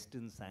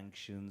Western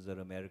sanctions or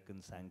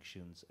American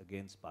sanctions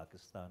against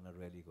Pakistan are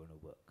really going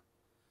to work.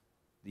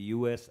 The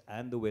US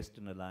and the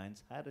Western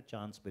alliance had a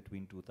chance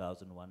between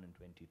 2001 and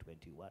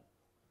 2021,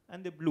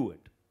 and they blew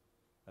it.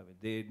 I mean,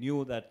 they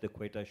knew that the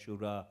Quetta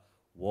Shura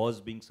was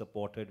being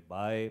supported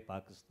by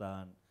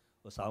Pakistan.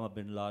 Osama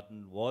bin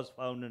Laden was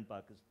found in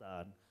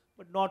Pakistan,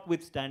 but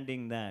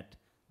notwithstanding that,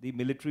 the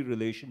military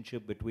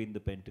relationship between the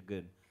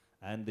Pentagon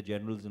and the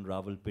generals in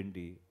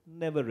Rawalpindi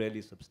never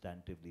really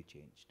substantively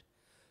changed.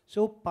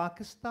 So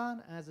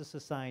Pakistan as a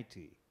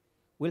society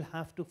will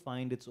have to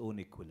find its own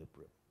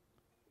equilibrium.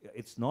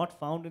 It's not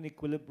found in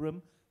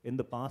equilibrium in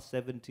the past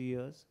 70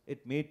 years.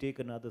 It may take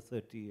another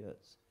 30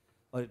 years,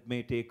 or it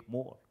may take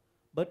more.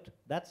 But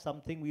that's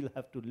something we'll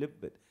have to live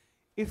with.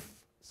 If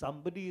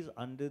somebody is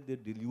under the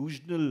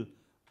delusional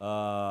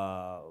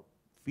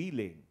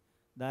feeling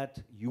that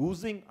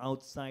using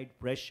outside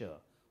pressure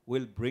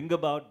will bring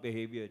about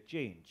behavior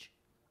change,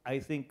 I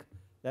think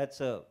that's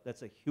a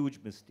huge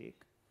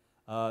mistake.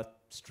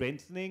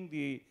 Strengthening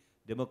the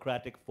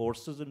democratic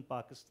forces in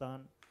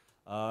Pakistan,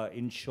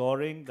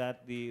 ensuring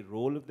that the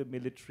role of the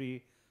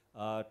military,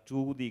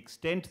 to the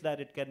extent that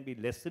it can be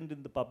lessened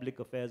in the public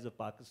affairs of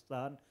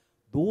Pakistan,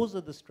 those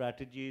are the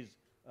strategies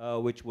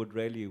which would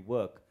really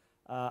work.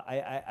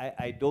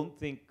 I don't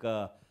think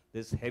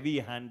this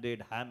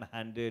heavy-handed,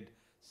 ham-handed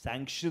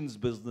sanctions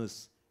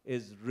business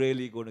is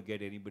really going to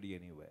get anybody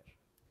anywhere.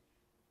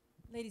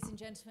 Ladies and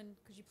gentlemen,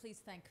 could you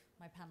please thank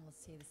my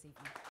panelists here this evening?